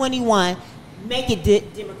on 21, make it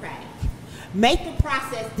democratic. Make the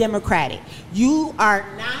process democratic. You are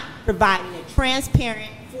not providing a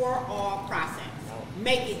transparent for all process.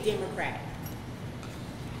 Make it democratic.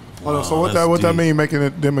 Hold on, so what that mean, making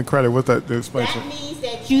it democratic? What's that expansion? That means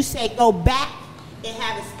that you say go back and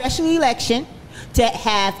have a special election to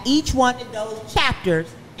have each one of those chapters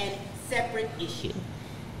a separate issue.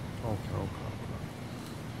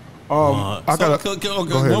 I got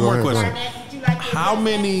one more question. How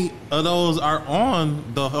many of those are on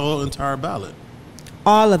the whole entire ballot?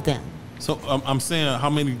 All of them. So I'm saying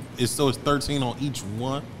how many is 13 on each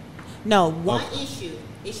one? No, one issue.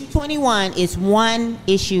 Issue 21 is one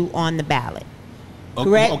issue on the ballot.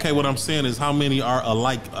 Correct? Okay, what I'm saying is how many are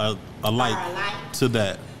alike alike to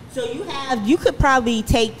that. So you could probably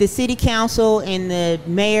take the city council and the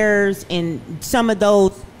mayors and some of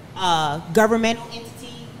those governmental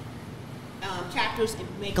entity chapters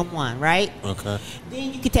and make them one, right? Okay.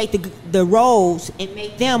 Then you could take the roles and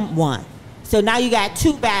make them one. So now you got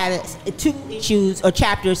two issues or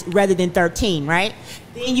chapters rather than 13, right?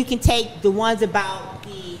 Then you can take the ones about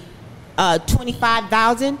the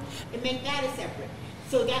 25,000 and make that a separate.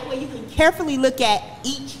 So that way you can carefully look at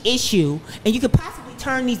each issue, and you could possibly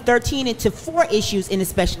turn these 13 into 4 issues in a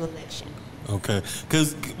special election. Okay,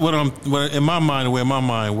 because in my mind, the way my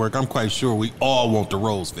mind works, I'm quite sure we all want the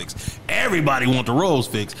roads fixed. Everybody want the roads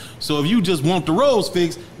fixed. So if you just want the roads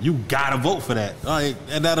fixed, you gotta vote for that. All right,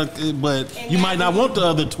 but you might not want the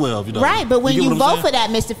other 12. You know? Right, but when you vote for that,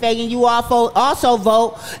 Mr. Fagan, you also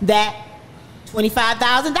vote that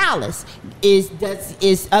 $25,000 is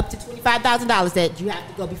up to $25,000 that you have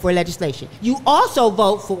to go before legislation. You also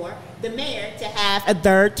vote for the mayor to have a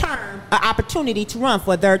third term, an opportunity to run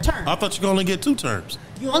for a third term. I thought you could only get 2 terms.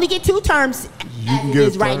 You only get 2 terms as it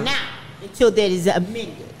is right now until that is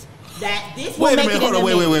amended. That this will make it an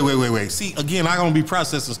amendment. Wait. See, again, I'm gonna be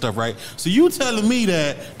processing stuff, right? So you telling me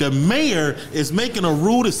that the mayor is making a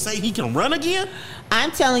rule to say he can run again? I'm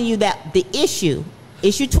telling you that the issue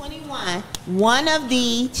 21, one of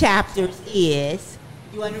the chapters is.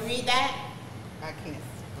 You want to read that? I can't.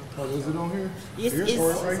 Oh, is it on here?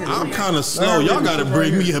 I'm kind of slow. Y'all got to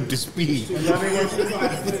bring me up to speed. Okay.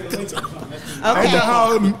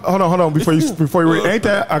 Hold on. Before you read, ain't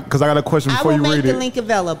that? Because I got a question before you read it. I will make the link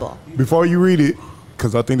available. Before you read it,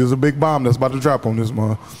 because I think there's a big bomb that's about to drop on this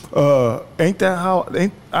month. Ain't that how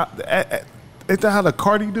the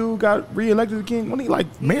Cardi dude got reelected again? Wasn't he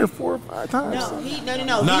like mayor 4 or 5 times?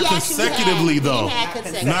 No. Not consecutively, though.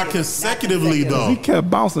 Not consecutively, though. He kept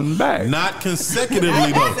bouncing back. Not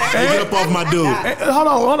consecutively, though. Get up off my dude.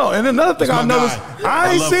 Hold on. And another thing I noticed,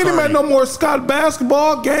 I ain't seen him at no more Scott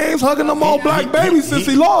basketball games hugging them old black babies since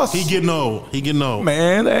he lost. He getting old.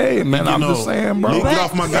 Man, I'm just saying, bro. Get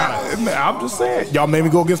off my guy. I'm just saying. Y'all made me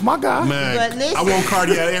go against my guy. Man, I want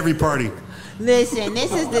Cardi at every party. Listen,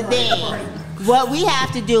 this is the thing. What we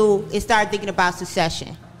have to do is start thinking about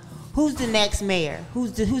succession. Who's the next mayor?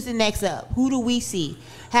 Who's the next up? Who do we see?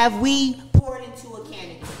 Have we poured into a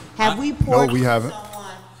candidate? Have we poured into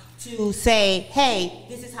someone to say, hey,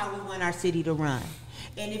 this is how we want our city to run?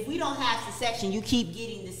 And if we don't have succession, you keep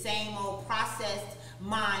getting the same old processed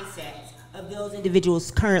mindsets of those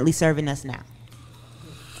individuals currently serving us now.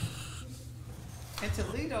 And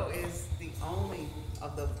Toledo is the only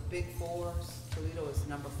of the big 4s. Toledo is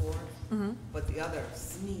number 4, but the other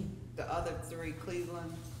 3,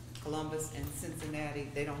 Cleveland, Columbus, and Cincinnati,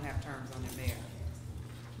 they don't have terms on their mayor.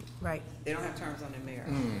 Right. They don't have terms on their mayor.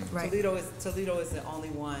 Right. Toledo is the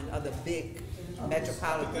only one of the big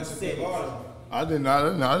metropolitan cities. I didn't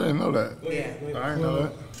know that. Yeah. I didn't know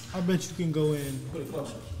that. I bet you can go in.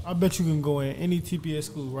 I bet you can go in any TPS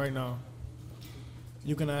school right now.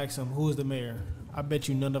 You can ask them who is the mayor. I bet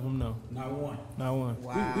you none of them know. Not one.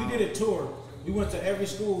 Wow. We did a tour. We went to every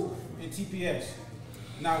school in TPS.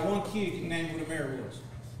 Not one kid can name who the mayor was.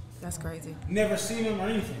 That's crazy. Never seen him or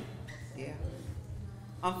anything. Yeah.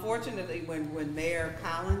 Unfortunately, when Mayor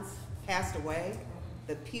Collins passed away,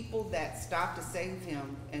 the people that stopped to save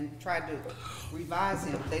him and tried to revise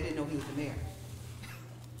him, they didn't know he was the mayor.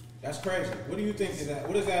 That's crazy. What do you think of that?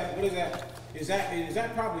 What is that? Is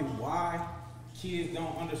that probably why kids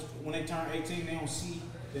don't understand when they turn 18, they don't see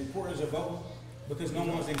the importance of voting? Because no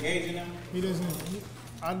one's engaging them? He doesn't.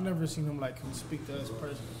 I've never seen him like come speak to us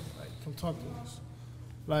personally. Like come talk to us.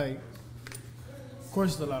 Like, of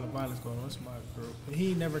course, there's a lot of violence going on. It's my group, but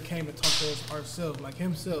he never came to talk to us ourselves, like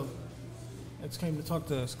himself. It's came to talk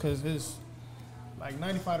to us because his like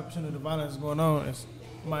 95% of the violence going on is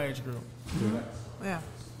my age group. Yeah.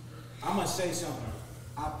 I'm gonna say something.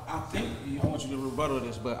 I think I want you to rebuttal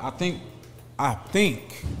this, but I think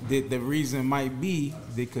that the reason might be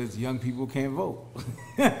because young people can't vote.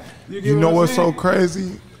 You know what's so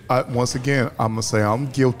crazy? Once again, I'm going to say I'm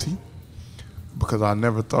guilty because I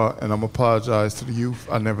never thought, and I'm apologize to the youth,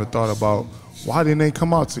 I never thought about why didn't they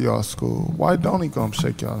come out to y'all school? Why don't he come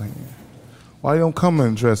shake y'all hand? Why don't come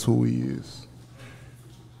and address who he is?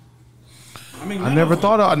 I never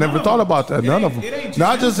thought about that. None of them.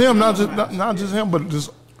 Not just him, not just him, but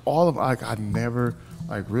just all of them. Like I never.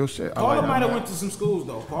 Like real shit. Paula might have went to some schools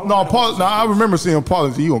though. I remember seeing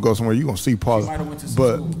Paula. You gonna go somewhere? You gonna see Paula? Might have went to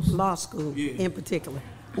some schools. Law school, in particular.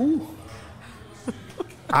 Ooh.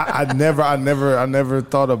 I never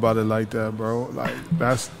thought about it like that, bro. Like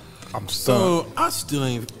I'm stunned. So I still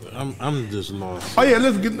ain't. I'm just lost. Oh yeah,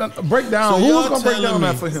 let's break down. So who's gonna break down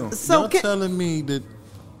that for him? So y'all telling me that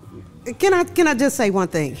Can I just say one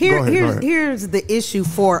thing? Go ahead. Here's the issue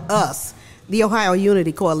for us, the Ohio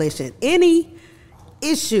Unity Coalition. Any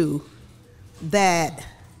issue that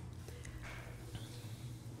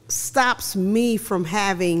stops me from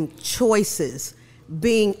having choices,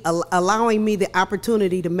 allowing me the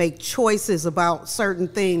opportunity to make choices about certain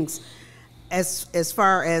things, as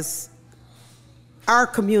far as our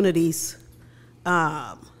communities.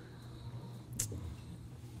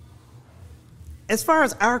 As far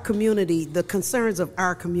as our community, the concerns of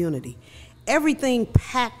our community, everything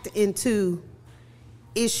packed into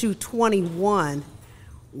issue 21,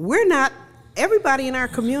 everybody in our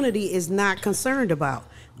community is not concerned about.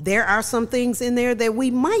 There are some things in there that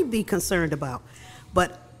we might be concerned about,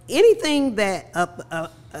 but anything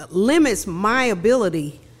that limits my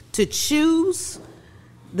ability to choose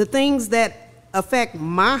the things that affect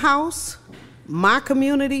my house, my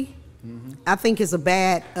community, I think is a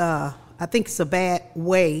bad. I think it's a bad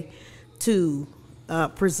way to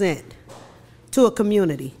present to a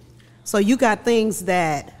community. So you got things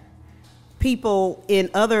that people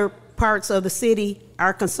in other parts of the city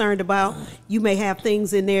are concerned about. You may have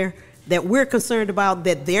things in there that we're concerned about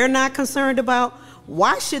that they're not concerned about.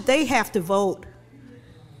 Why should they have to vote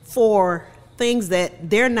for things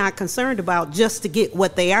that they're not concerned about just to get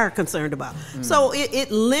what they are concerned about? So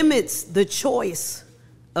it limits the choice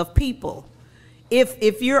of people.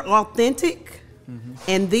 If you're authentic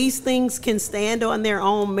and these things can stand on their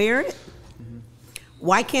own merit,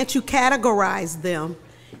 why can't you categorize them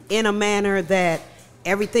in a manner that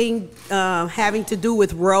everything having to do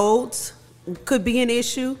with roads could be an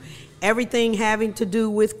issue, everything having to do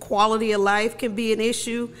with quality of life can be an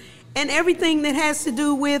issue, and everything that has to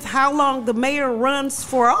do with how long the mayor runs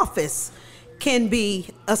for office can be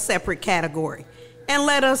a separate category. And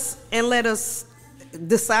let us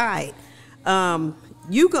decide.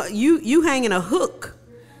 You hanging a hook,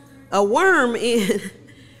 a worm in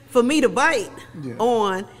for me to bite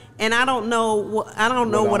on, and I don't know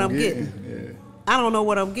what I'm getting. Yeah. I don't know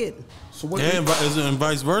what I'm getting. So what? And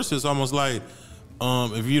vice versa. It's almost like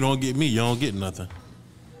if you don't get me, you don't get nothing.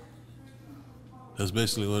 That's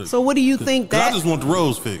basically what. So what do you think that? I just want the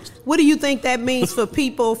roads fixed. What do you think that means for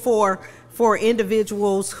people, for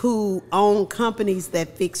individuals who own companies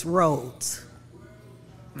that fix roads?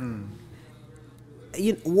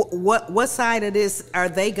 What side of this are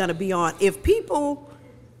they going to be on? If people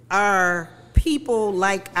are people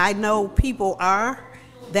like I know people are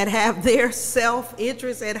that have their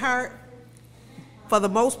self-interest at heart for the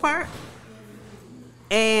most part,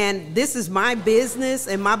 and this is my business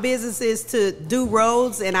and my business is to do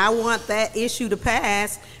roads and I want that issue to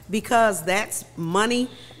pass because that's money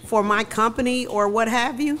for my company or what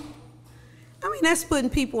have you, I mean, that's putting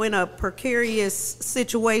people in a precarious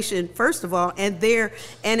situation, first of all, and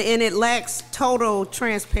it lacks total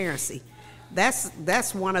transparency.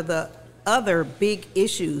 That's one of the other big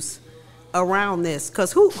issues around this,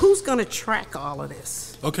 because who's going to track all of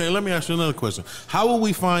this? Okay, let me ask you another question. How will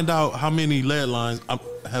we find out how many lead lines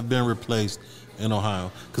have been replaced in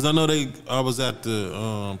Ohio? Because I know I was at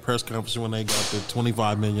the press conference when they got the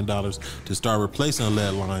 $25 million to start replacing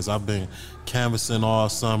lead lines. I've been canvassing all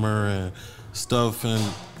summer and stuff,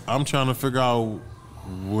 and I'm trying to figure out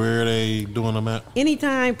where they doing them at.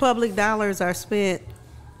 Anytime public dollars are spent,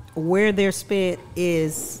 where they're spent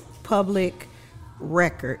is public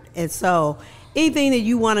record. And so anything that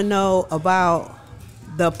you want to know about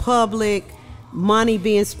the public money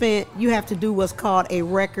being spent, you have to do what's called a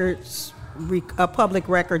public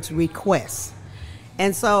records request.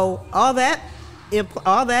 And so all that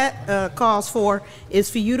calls for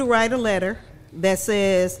is for you to write a letter that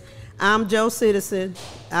says, I'm Joe Citizen.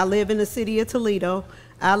 I live in the city of Toledo.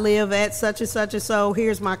 I live at such and such and so.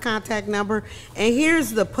 Here's my contact number. And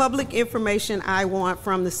here's the public information I want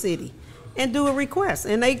from the city. And do a request.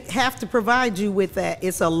 And they have to provide you with that.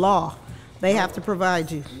 It's a law. They have to provide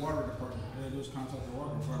you. The water department. They just contact the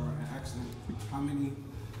water department and ask them how many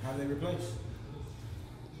have they replaced.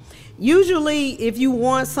 Usually, if you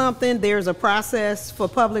want something, there's a process for a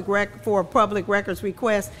public records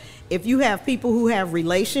request. If you have people who have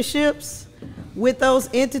relationships with those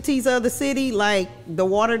entities of the city, like the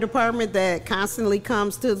water department that constantly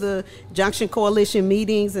comes to the Junction Coalition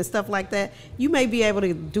meetings and stuff like that, you may be able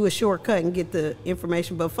to do a shortcut and get the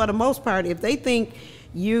information. But for the most part, if they think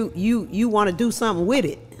you want to do something with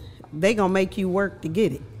it, they're going to make you work to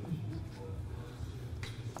get it.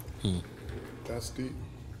 That's deep.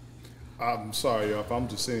 I'm sorry, y'all, if I'm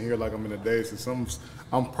just sitting here like I'm in a daze.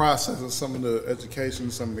 I'm processing some of the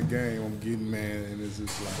education, some of the game I'm getting, man, and it's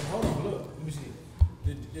just like. Hold on, look, let me see.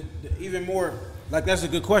 even more, like that's a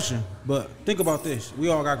good question, but think about this. We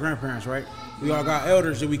all got grandparents, right? We all got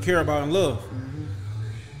elders that we care about and love.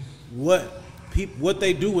 What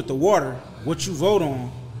they do with the water, what you vote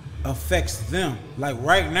on, affects them. Like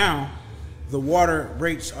right now, the water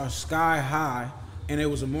rates are sky high, and there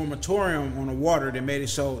was a moratorium on the water that made it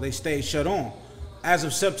so they stayed shut on. As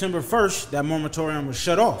of September 1st, that moratorium was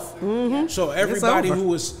shut off. So everybody who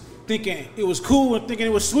was thinking it was cool and thinking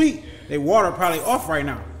it was sweet, their water probably off right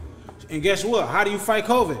now. And guess what? How do you fight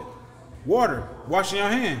COVID? Water, washing your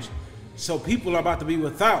hands. So people are about to be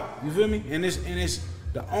without. You feel me? And it's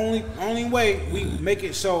the only way we make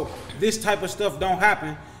it so this type of stuff don't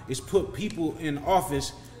happen is put people in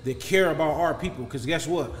office that care about our people. Because guess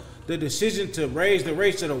what? The decision to raise the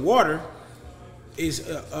rates of the water is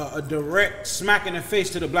a direct smack in the face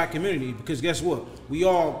to the black community. Because guess what? We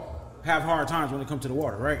all have hard times when it comes to the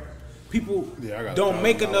water, right? People don't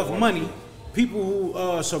make enough money. People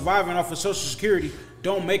who surviving off of Social Security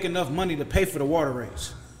don't make enough money to pay for the water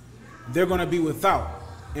rates. They're going to be without.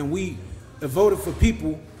 And we voted for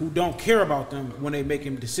people who don't care about them when they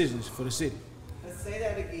making decisions for the city. Let's say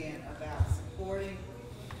that again about supporting,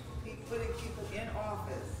 putting people in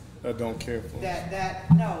office that don't care for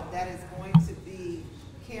that is going to be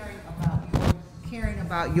caring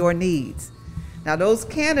about your needs. Now those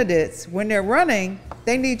candidates, when they're running,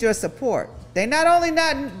 they need your support. They don't only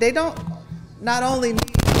need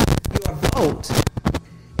your vote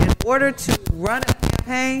in order to run a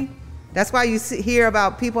campaign. That's why you hear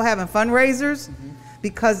about people having fundraisers,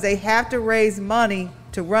 because they have to raise money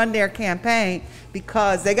to run their campaign,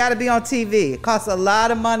 because they got to be on TV. It costs a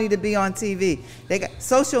lot of money to be on TV.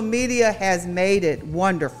 Social media has made it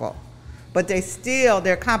wonderful, but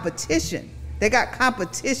their competition. They got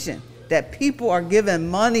competition that people are giving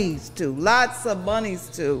monies to, lots of monies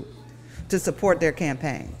to support their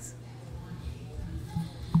campaigns.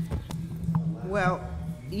 Well,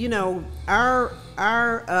 you know,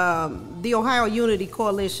 the Ohio Unity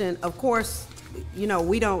Coalition, of course, you know,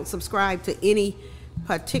 we don't subscribe to any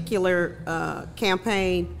particular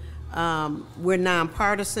campaign. We're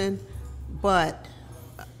nonpartisan, but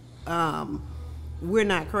we're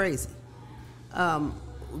not crazy.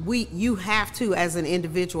 You have to, as an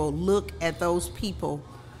individual, look at those people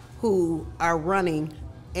who are running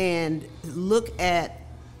and look at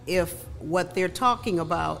if what they're talking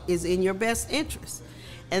about is in your best interest.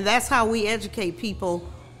 And that's how we educate people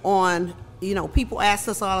on, you know, people ask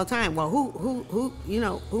us all the time, well, who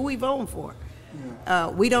we voting for?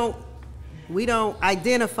 We don't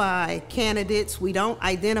identify candidates, we don't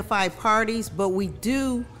identify parties, but we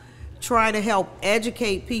do try to help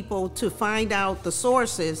educate people to find out the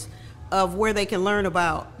sources of where they can learn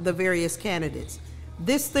about the various candidates.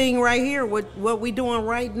 This thing right here, what we're doing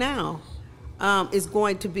right now, is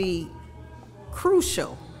going to be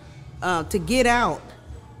crucial to get out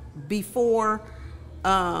before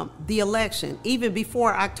the election, even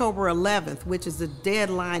before October 11th, which is the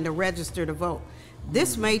deadline to register to vote.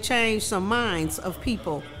 This may change some minds of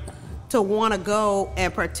people to want to go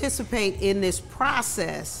and participate in this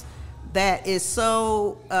process that is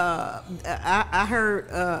so, I heard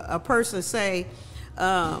a person say,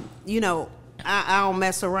 you know, I don't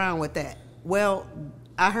mess around with that. Well,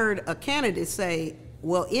 I heard a candidate say,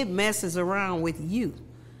 well, it messes around with you.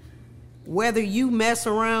 Whether you mess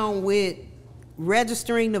around with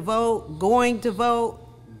registering to vote, going to vote,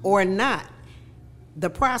 or not, the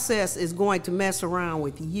process is going to mess around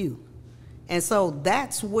with you. And so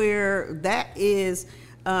that is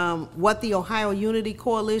what the Ohio Unity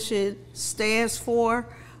Coalition stands for.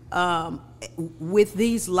 With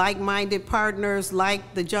these like-minded partners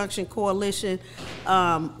like the Junction Coalition,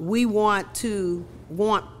 we want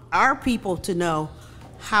our people to know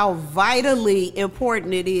how vitally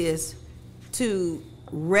important it is to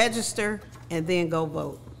register and then go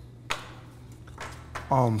vote.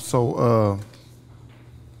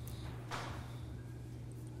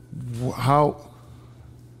 How?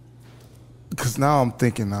 Because now I'm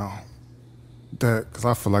thinking now that, because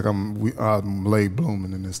I feel like I'm late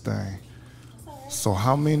blooming in this thing. So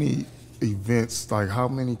how many events,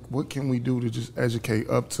 what can we do to just educate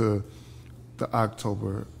up to the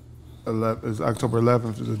October 11th? Is October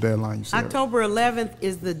 11th is the deadline you said? October 11th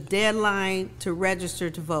is the deadline to register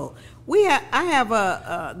to vote.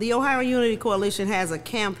 The Ohio Unity Coalition has a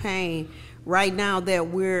campaign right now that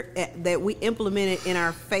we implemented in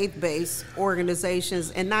our faith-based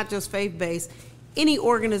organizations, and not just faith-based, any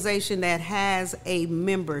organization that has a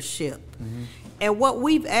membership. Mm-hmm. And what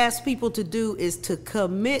we've asked people to do is to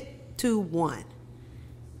commit to one.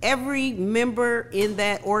 Every member in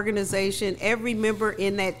that organization, every member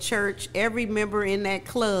in that church, every member in that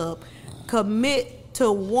club, commit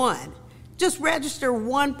to one. Just register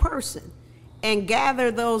one person and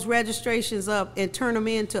gather those registrations up and turn them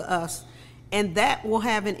into us, and that will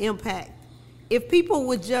have an impact. If people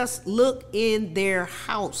would just look in their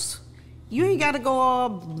house, you ain't got to go all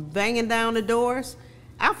banging down the doors.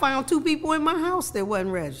 I found 2 people in my house that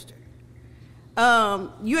wasn't registered.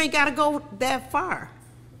 You ain't got to go that far.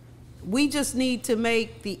 We just need to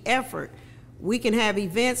make the effort. We can have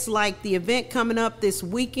events like the event coming up this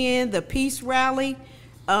weekend, the Peace Rally,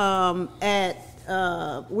 at,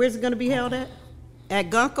 where's it going to be held at? At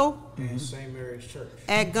Gunkel? St. Mary's Church.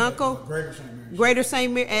 At Gunkel? Greater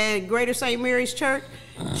St. Mary's. Greater St. Mary's Church.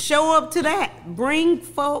 Show up to that. Bring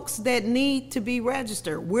folks that need to be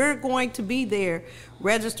registered. We're going to be there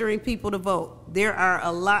registering people to vote. There are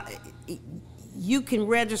a lot. You can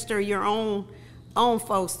register your own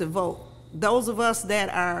folks to vote. Those of us that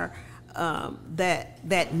are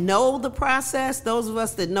that know the process, those of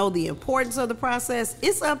us that know the importance of the process,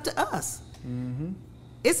 it's up to us. Mm-hmm.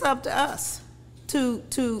 It's up to us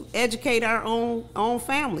to educate our own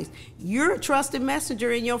families. You're a trusted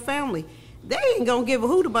messenger in your family. They ain't gonna give a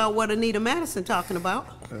hoot about what Anita Madison talking about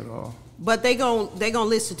at all. But they gonna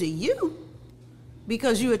listen to you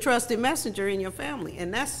because you're a trusted messenger in your family,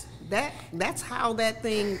 and that's how that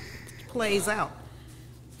thing plays out.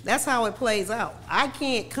 That's how it plays out. I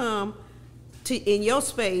can't come in your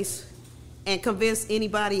space and convince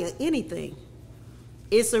anybody of anything.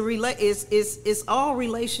 It's all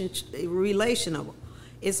relational.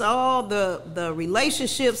 It's all the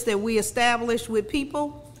relationships that we establish with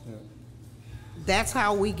people. Yeah. That's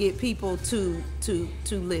how we get people to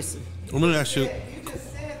listen. Let me ask you. You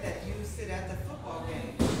just said that you sit at the football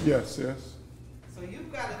game. Yes. So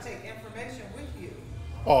you've got to take information with you.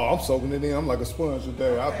 Oh, I'm soaking it in. I'm like a sponge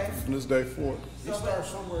today. Okay. From this day forward. You start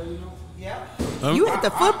somewhere, you know. Yeah. You at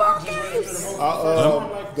the football games?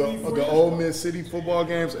 The old Mid-City football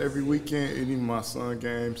games every weekend, and even my son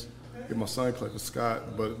games. And my son played for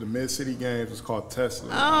Scott, but the Mid-City games is called Tesla.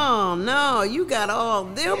 Oh, no. You got all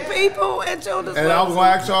them people at your disposal. And I was going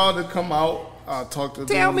to ask y'all to come out. Talk to them.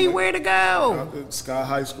 Tell me where to go. At Scott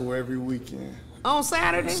High School every weekend. On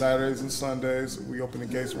Saturday? Saturdays and Sundays. We open the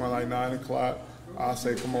gates around like 9 o'clock. I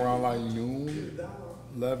say come around like noon,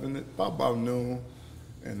 11, about noon.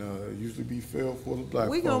 And usually be filled full of black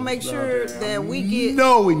folks. We gonna make sure that we get.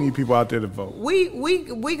 No, we need people out there to vote. We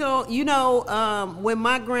go. You know, when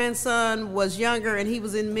my grandson was younger and he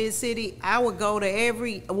was in Mid-City, I would go to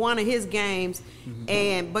every one of his games.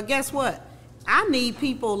 Mm-hmm. But guess what? I need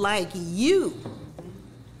people like you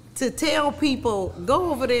to tell people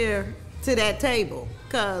go over there to that table,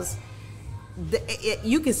 cause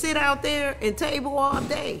you can sit out there and table all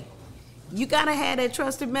day. You gotta have that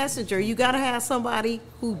trusted messenger. You gotta have somebody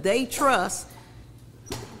who they trust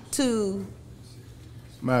to.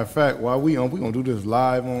 Matter of fact, while we gonna do this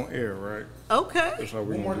live on air, right? Okay. That's how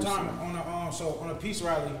we One more do time something. on a peace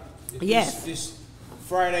rally. Yes. This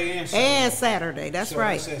Friday and Saturday. And Saturday. That's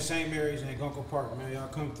right. It's at St. Mary's and Gunkel Park, man. Y'all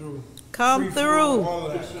come through. Come Free through. Food, all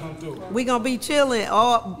of that. Come through. We gonna be chilling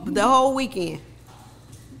the whole weekend.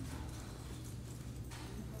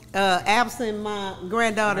 Absent my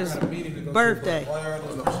granddaughter's birthday.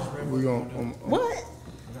 We gonna What?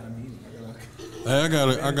 Hey, I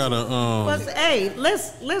gotta. Hey,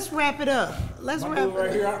 let's wrap it up. Let's wrap it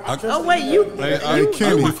right up. here. Oh wait, you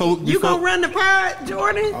gonna run the pod,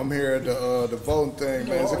 Jordan? I'm here at the voting thing,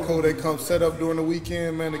 man. Is it cool they come set up during the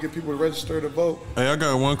weekend, man, to get people to register to vote? Hey, I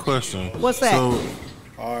got one question. What's that? So,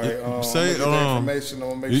 all right. say information. I'm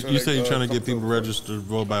gonna make sure you say you're trying to get people registered to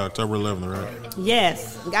vote by October 11th, right?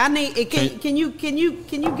 Yes, I need. Can you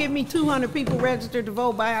give me 200 people registered to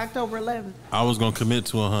vote by October 11th? I was gonna commit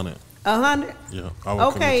to 100. 100? Yeah. I would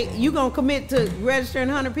Okay, commit to you gonna commit to registering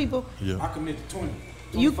 100 people? Yeah. I commit to 20.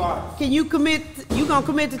 You 25. can you commit? You gonna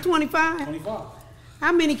commit to 25? 25.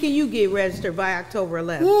 How many can you get registered by October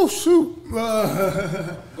 11th? Oh shoot!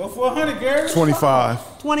 Go for 100, Gerry.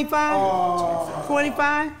 25. 25?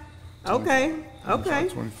 25? Okay.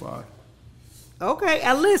 25.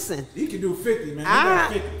 Okay. Listen. He can do 50, man. He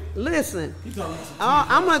got 50. Listen. He talking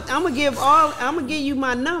I'm gonna give you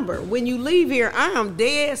my number. When you leave here, I am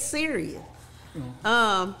dead serious.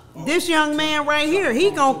 This young man right here, he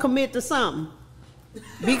gonna commit to something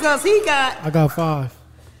because he got. I got 5.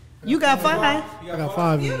 You got 5. I got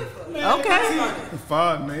 5. Okay.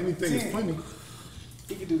 5, man. Anything is plenty.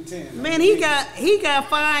 He can do 10. Man, he got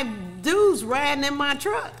 5 dudes riding in my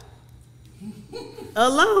truck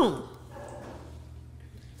alone.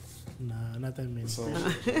 Nah, not that many.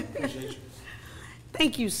 Appreciate you.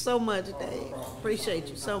 Thank you so much, Dave. Appreciate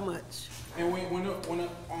you so much. And when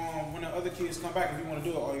the other kids come back, if you want to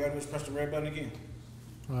do it, all you gotta do is press the red button again.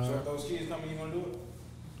 So if those kids coming, you gonna do it?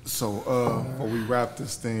 So before we wrap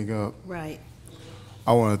this thing up, Right.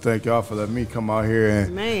 I want to thank y'all for letting me come out here.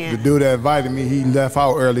 And Man. the dude that invited me, he left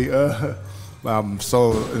out early. But I'm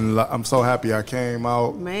so happy I came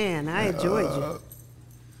out. Man, I enjoyed you.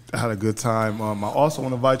 I had a good time. I also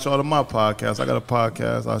want to invite y'all to my podcast. I got a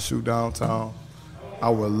podcast. I shoot downtown. I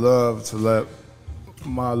would love to let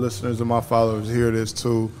my listeners and my followers hear this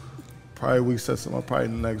too. Probably we set some up probably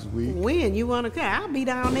next week. When you want to come, I'll be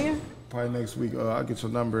down there. Probably next week. I'll get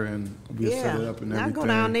your number and we'll set it up and everything. I go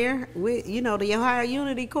down there. The Ohio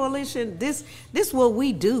Unity Coalition. This what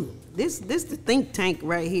we do. This the think tank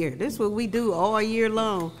right here. This what we do all year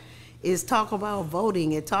long, is talk about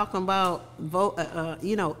voting and talking about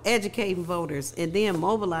educating voters and then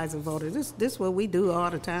mobilizing voters. This what we do all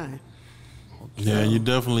the time. Yeah, you're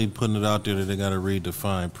definitely putting it out there that they got to read the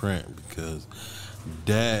fine print, because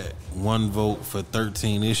that one vote for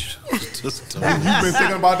 13 issues just You've been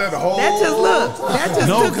thinking about that the whole time.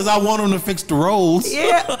 No, because I want them to fix the roads.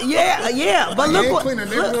 Yeah. But look,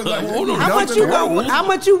 how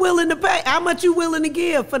much you willing to pay? How much you willing to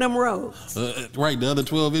give for them roads? Right, the other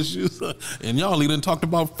 12 issues, and y'all even talked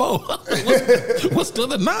about 4. What's the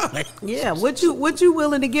other 9? Yeah, what you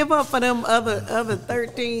willing to give up for them other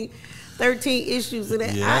 13 issues of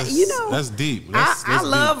that? Yeah, that's deep. I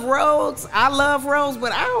love roads. I love roads,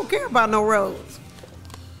 but I don't care about no roads.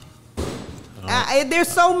 There's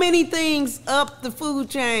so many things up the food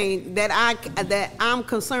chain that I'm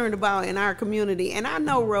concerned about in our community, and I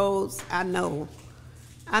know roads. I know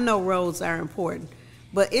roads are important,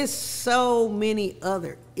 but it's so many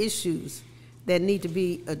other issues that need to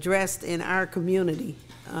be addressed in our community.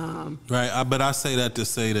 Right, but I say that to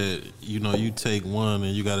say that, you take one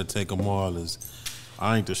and you got to take them all.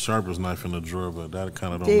 I ain't the sharpest knife in the drawer, but that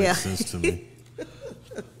kind of don't make sense to me.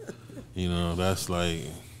 That's like,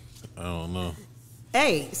 I don't know.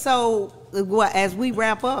 Hey, so as we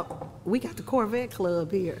wrap up, we got the Corvette Club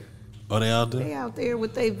here. Oh, they out there? They out there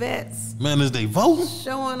with their vets. Man, is they voting?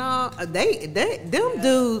 Showing off. Them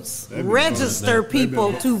dudes register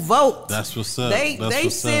people to vote. That's what's up. They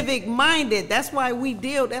civic minded. That's why we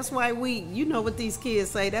deal. That's why we, what these kids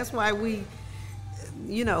say. That's why we,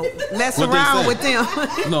 mess around with them.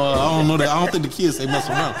 No, I don't know that. I don't think the kids say mess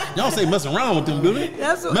around. Y'all say mess around with them, do they?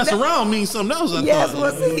 Mess around means something else. Yes,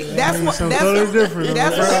 well, see, that's different.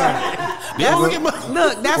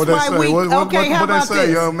 Look, that's why we. Okay, how about this? What they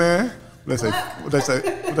say, young man? What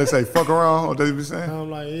they say, fuck around, what they be saying?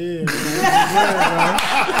 I'm like,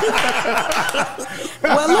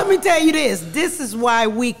 Well, let me tell you this. This is why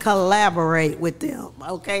we collaborate with them,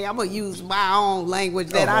 okay? I'm going to use my own language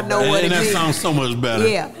that I know what it is. And that sounds so much better.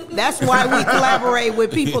 Yeah, that's why we collaborate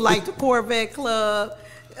with people like the Corvette Club,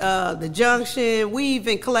 the Junction. We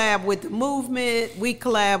even collab with the Movement. We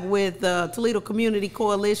collab with the Toledo Community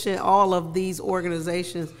Coalition. All of these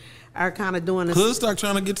organizations are kind of doing this. Hoodstock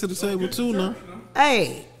trying to get to the table too now.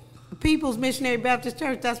 Hey, People's Missionary Baptist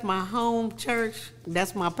Church, that's my home church.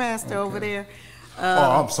 That's my pastor over there.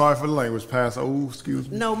 I'm sorry for the language, Pastor. Oh, excuse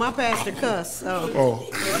me. No, my pastor cuss. So. I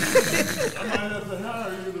might have to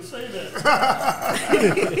hire you to say that.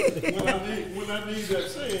 when I need that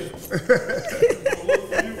said. I'll look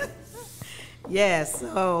for you. Yeah,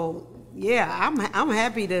 so I'm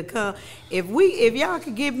happy to come. If y'all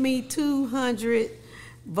could give me 200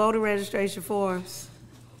 voter registration forms,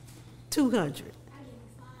 200.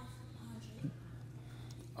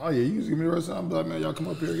 Oh yeah, you just give me the rest of the time, man. Y'all come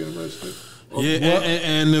up here and get registered. Yeah,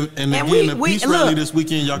 and again, the Peace Rally this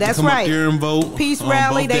weekend, y'all can come up here and vote. Peace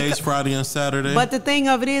Rally, both days, Friday and Saturday. But the thing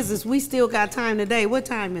of it is we still got time today. What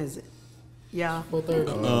time is it? Yeah.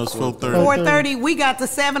 4:30. It's 4:30. 4:30. We got to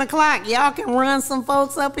 7 o'clock. Y'all can run some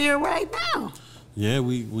folks up here right now. Yeah,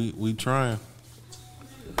 we trying.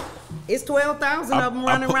 It's 12,000 of them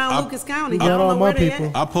running around Lucas County. Got all my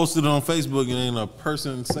people. I posted it on Facebook and ain't a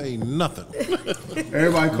person say nothing.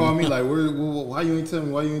 Everybody called me like, why you ain't tell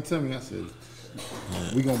me? Why you ain't tell me? I said,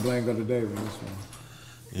 we gonna blame Gunter Davis on this one.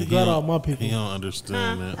 Yeah, got all my people. He don't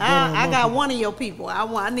understand that. I got one of your people.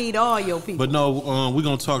 I need all your people. But no, we're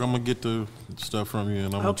gonna talk. I'm gonna get the stuff from you,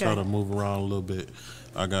 and I'm gonna try to move around a little bit.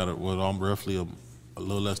 I got it. Well, I'm roughly a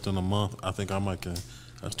little less than a month. I think I might can.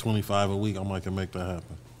 That's 25 a week. I might can make that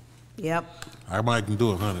happen. Yep. I might can do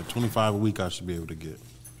 100. 25 a week. I should be able to get.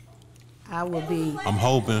 I will be. I'm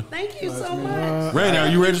hoping. Thank you so much. Raina, are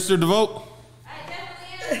you registered to vote?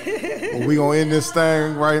 Well, we gonna end this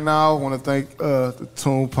thing right now. I want to thank the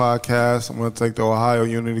T.U.N.E podcast. I want to thank the Ohio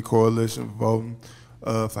Unity Coalition for voting,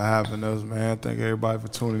 for having us, man. Thank everybody for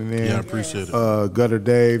tuning in. Yeah, I appreciate it. Gutter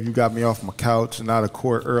Dave, you got me off my couch and out of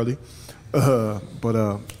court early.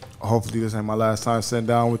 But hopefully this ain't my last time sitting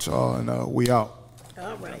down with y'all, and we out.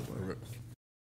 All right. Right.